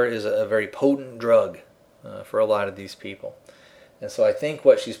 Power is a very potent drug for a lot of these people. And so I think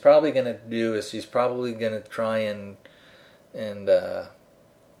what she's probably going to do is she's probably going to try and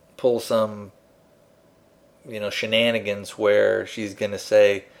pull some shenanigans where she's going to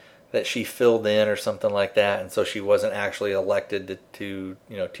say that she filled in or something like that, and so she wasn't actually elected to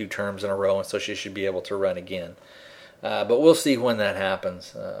 2 terms in a row, and so she should be able to run again. But we'll see when that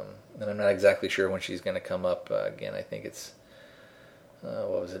happens, and I'm not exactly sure when she's going to come up again. I think it's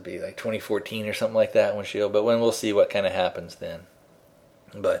what was it be, like 2014 or something like that but when we'll see what kind of happens then.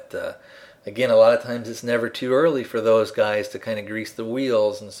 But again, a lot of times it's never too early for those guys to kind of grease the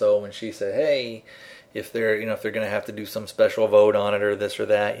wheels, and so when she said, hey, if they're going to have to do some special vote on it or this or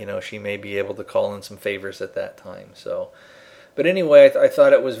that, she may be able to call in some favors at that time. So, but anyway, I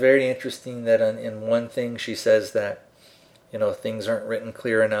thought it was very interesting that in one thing she says that, things aren't written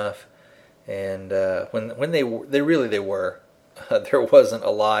clear enough, and when they were, there wasn't a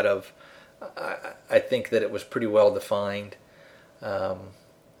lot of. I think that it was pretty well defined, and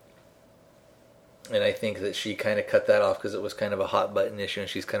I think that she kind of cut that off because it was kind of a hot button issue, and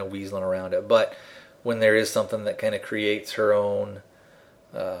she's kind of weaseling around it, but when there is something that kind of creates her own,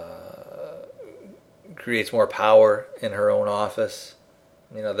 creates more power in her own office,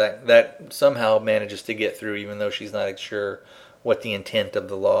 that somehow manages to get through, even though she's not sure what the intent of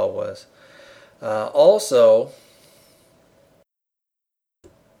the law was. Also,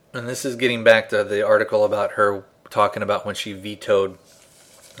 and this is getting back to the article about her talking about when she vetoed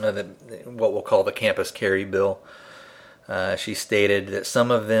what we'll call the campus carry bill. She stated that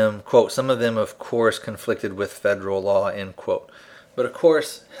some of them, quote, some of them, of course, conflicted with federal law, end quote. But of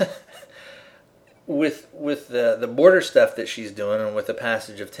course, with the border stuff that she's doing and with the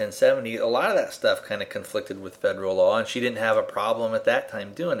passage of 1070, a lot of that stuff kind of conflicted with federal law, and she didn't have a problem at that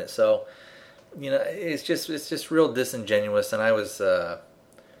time doing it. So it's just real disingenuous, and I was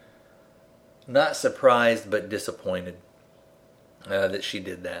not surprised but disappointed that she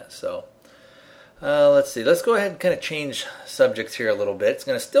did that. So let's see. Let's go ahead and kind of change subjects here a little bit. It's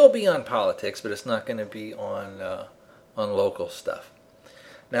going to still be on politics, but it's not going to be on local stuff.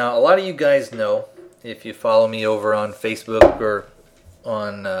 Now, a lot of you guys know, if you follow me over on Facebook or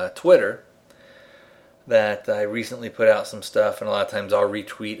on Twitter, that I recently put out some stuff, and a lot of times I'll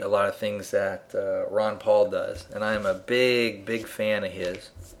retweet a lot of things that Ron Paul does, and I'm a big fan of his.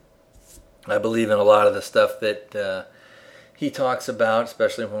 I believe in a lot of the stuff that he talks about,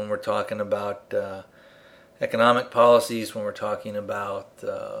 especially when we're talking about economic policies, when we're talking about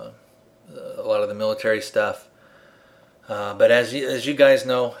a lot of the military stuff. But as you guys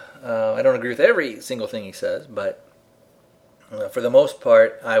know, I don't agree with every single thing he says, but for the most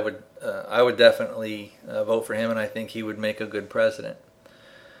part, I would definitely vote for him, and I think he would make a good president.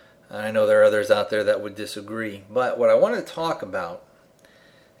 I know there are others out there that would disagree, but what I want to talk about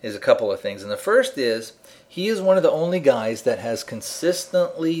is a couple of things. And the first is, he is one of the only guys that has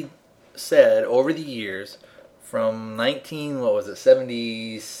consistently said over the years, from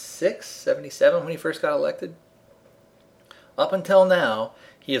 76, 77 when he first got elected, up until now,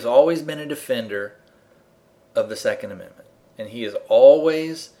 he has always been a defender of the Second Amendment. And he has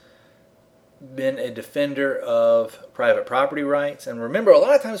always been a defender of private property rights. And remember, a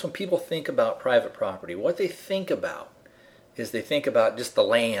lot of times when people think about private property, what they think about is they think about just the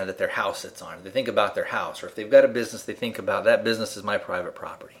land that their house sits on. They think about their house. Or if they've got a business, they think about that business is my private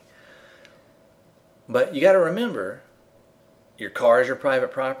property. But you got to remember, your car is your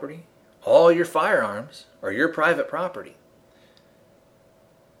private property. All your firearms are your private property.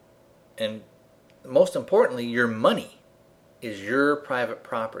 And most importantly, your money is your private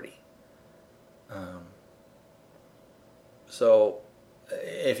property. So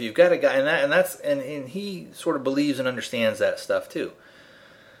if you've got a guy, and he sort of believes and understands that stuff too.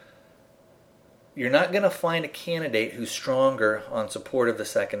 You're not going to find a candidate who's stronger on support of the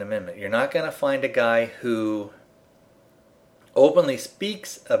Second Amendment. You're not going to find a guy who openly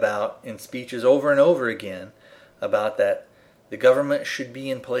speaks about, in speeches over and over again, about that the government should be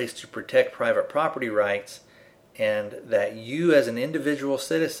in place to protect private property rights, and that you as an individual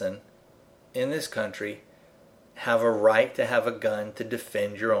citizen in this country have a right to have a gun to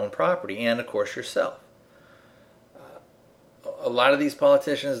defend your own property and, of course, yourself. A lot of these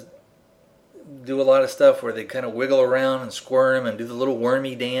politicians do a lot of stuff where they kind of wiggle around and squirm and do the little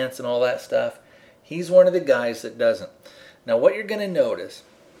wormy dance and all that stuff. He's one of the guys that doesn't. Now, what you're going to notice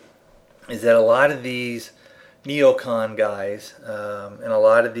is that a lot of these neocon guys and a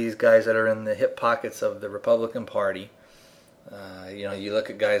lot of these guys that are in the hip pockets of the Republican Party, you look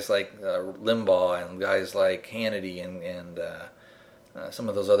at guys like Limbaugh and guys like Hannity and some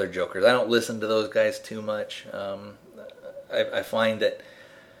of those other jokers. I don't listen to those guys too much. I find that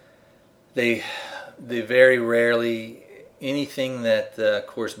they very rarely, anything that of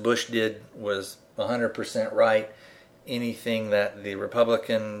course Bush did was 100% right. Anything that the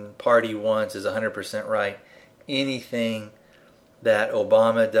Republican Party wants is 100% right. Anything that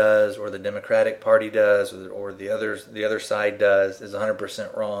Obama does or the Democratic Party does or the other side does is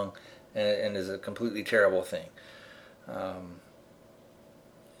 100% wrong and is a completely terrible thing.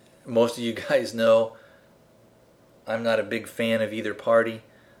 Most of you guys know I'm not a big fan of either party.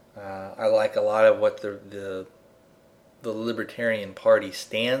 I like a lot of what the Libertarian Party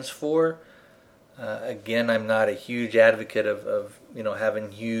stands for. Again, I'm not a huge advocate of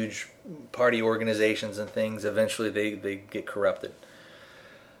having huge party organizations and things. Eventually they get corrupted.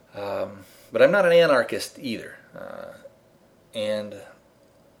 But I'm not an anarchist either. And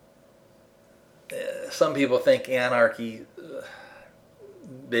some people think anarchy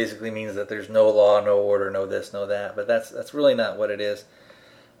basically means that there's no law, no order, no this, no that. But that's really not what it is.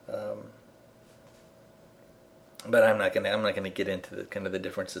 But I'm not gonna get into the kind of the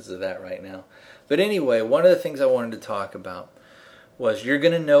differences of that right now. But anyway, one of the things I wanted to talk about was you're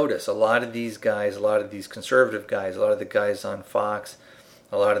going to notice a lot of these guys, a lot of these conservative guys, a lot of the guys on Fox,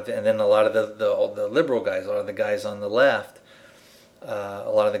 and then a lot of the liberal guys, a lot of the guys on the left, a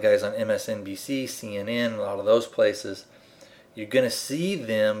lot of the guys on MSNBC, CNN, a lot of those places. You're going to see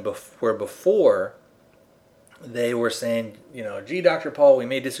them where before they were saying, gee, Dr. Paul, we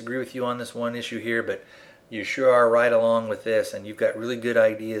may disagree with you on this one issue here, but you sure are right along with this, and you've got really good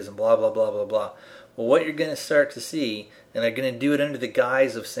ideas, and blah, blah, blah, blah, blah. Well, what you're going to start to see, and they're going to do it under the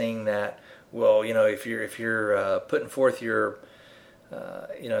guise of saying that, well, if you're putting forth your,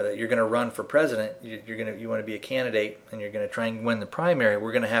 that you're going to run for president, you want to be a candidate, and you're going to try and win the primary,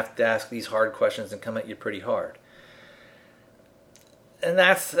 we're going to have to ask these hard questions and come at you pretty hard. And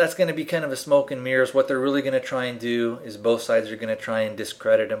that's going to be kind of a smoke and mirrors. What they're really going to try and do is both sides are going to try and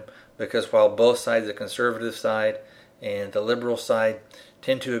discredit him, because while both sides, the conservative side and the liberal side,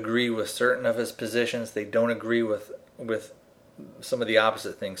 tend to agree with certain of his positions, they don't agree with some of the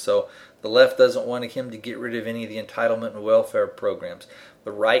opposite things. So the left doesn't want him to get rid of any of the entitlement and welfare programs.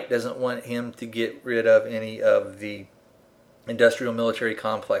 The right doesn't want him to get rid of any of the industrial military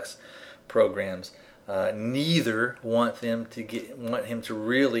complex programs. Neither want him to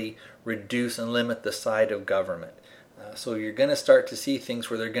really reduce and limit the side of government. So you're going to start to see things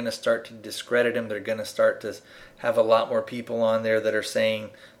where they're going to start to discredit him. They're going to start to have a lot more people on there that are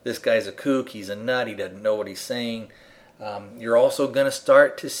saying, this guy's a kook, he's a nut, he doesn't know what he's saying. You're also going to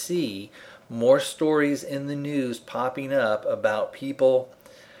start to see more stories in the news popping up about people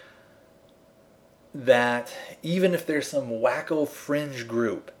that, even if there's some wacko fringe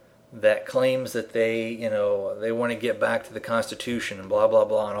group that claims that they want to get back to the Constitution and blah, blah,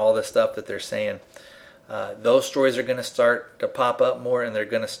 blah, and all this stuff that they're saying, those stories are going to start to pop up more, and they're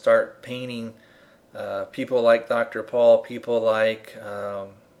going to start painting people like Dr. Paul, people like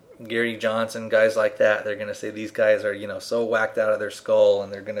Gary Johnson, guys like that. They're going to say these guys are, so whacked out of their skull,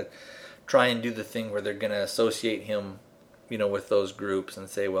 and they're going to try and do the thing where they're going to associate him, with those groups and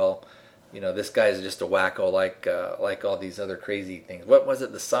say, well, this guy's just a wacko like all these other crazy things. What was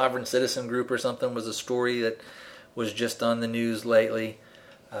it? The Sovereign Citizen Group or something was a story that was just on the news lately.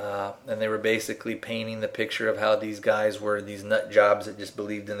 And they were basically painting the picture of how these guys were these nut jobs that just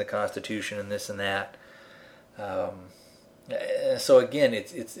believed in the Constitution and this and that. So again,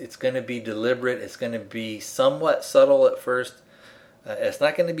 it's going to be deliberate. It's going to be somewhat subtle at first. It's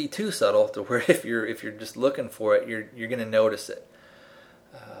not going to be too subtle to where if you're just looking for it, you're going to notice it.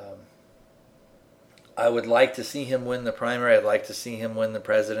 I would like to see him win the primary. I'd like to see him win the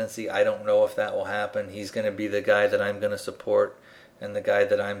presidency. I don't know if that will happen. He's going to be the guy that I'm going to support and the guy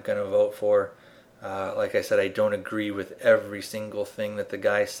that I'm going to vote for. Like I said, I don't agree with every single thing that the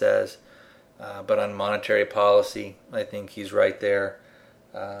guy says. But on monetary policy, I think he's right there.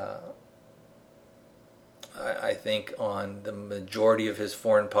 I think on the majority of his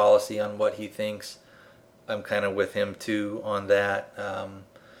foreign policy, on what he thinks, I'm kind of with him too on that.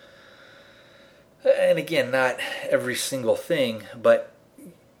 And again, not every single thing, but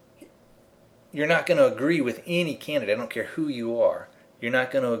you're not going to agree with any candidate. I don't care who you are. You're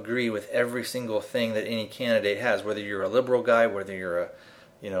not going to agree with every single thing that any candidate has, whether you're a liberal guy, whether you're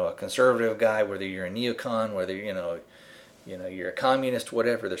a conservative guy, whether you're a neocon, whether you're a communist,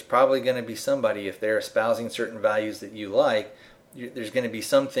 whatever. There's probably going to be somebody, if they're espousing certain values that you like, there's going to be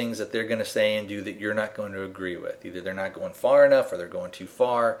some things that they're going to say and do that you're not going to agree with. Either they're not going far enough or they're going too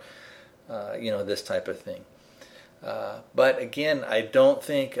far, this type of thing. But again, I don't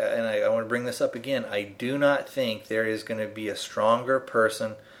think, and I want to bring this up again, I do not think there is going to be a stronger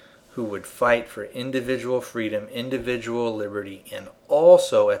person who would fight for individual freedom, individual liberty, and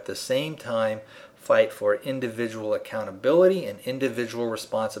also at the same time fight for individual accountability and individual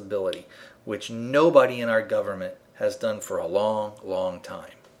responsibility, which nobody in our government has done for a long, long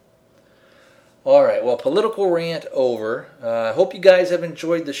time. All right, well, political rant over. I hope you guys have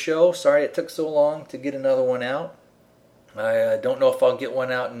enjoyed the show. Sorry it took so long to get another one out. I don't know if I'll get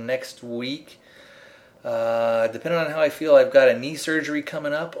one out next week. Depending on how I feel, I've got a knee surgery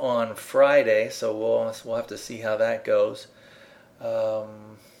coming up on Friday, so we'll have to see how that goes.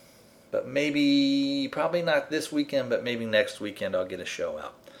 But probably not this weekend, but maybe next weekend I'll get a show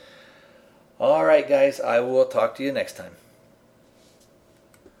out. All right, guys, I will talk to you next time.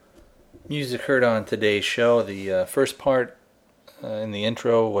 Music heard on today's show. The first part in the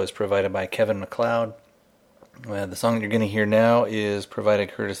intro was provided by Kevin MacLeod. The song that you're going to hear now is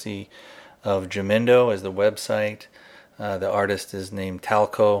provided courtesy of Jamindo as the website. The artist is named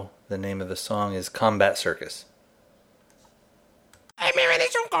Talco. The name of the song is Combat Circus. Ay, me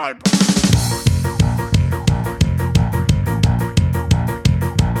venís un golpe.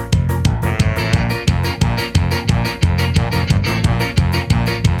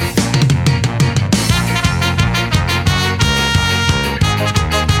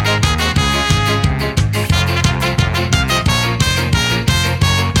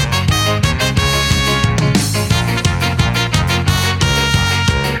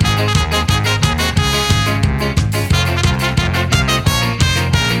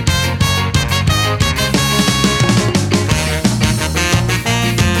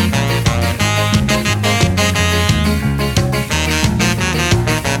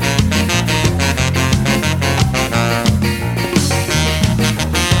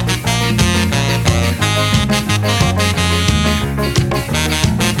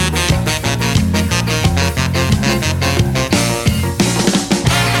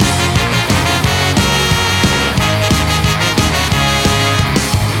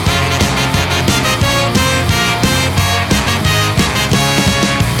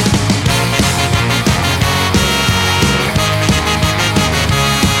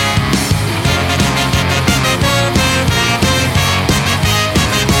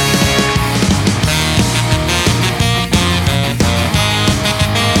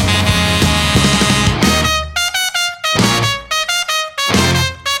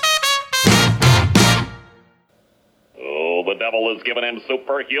 The devil has given him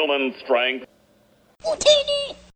superhuman strength.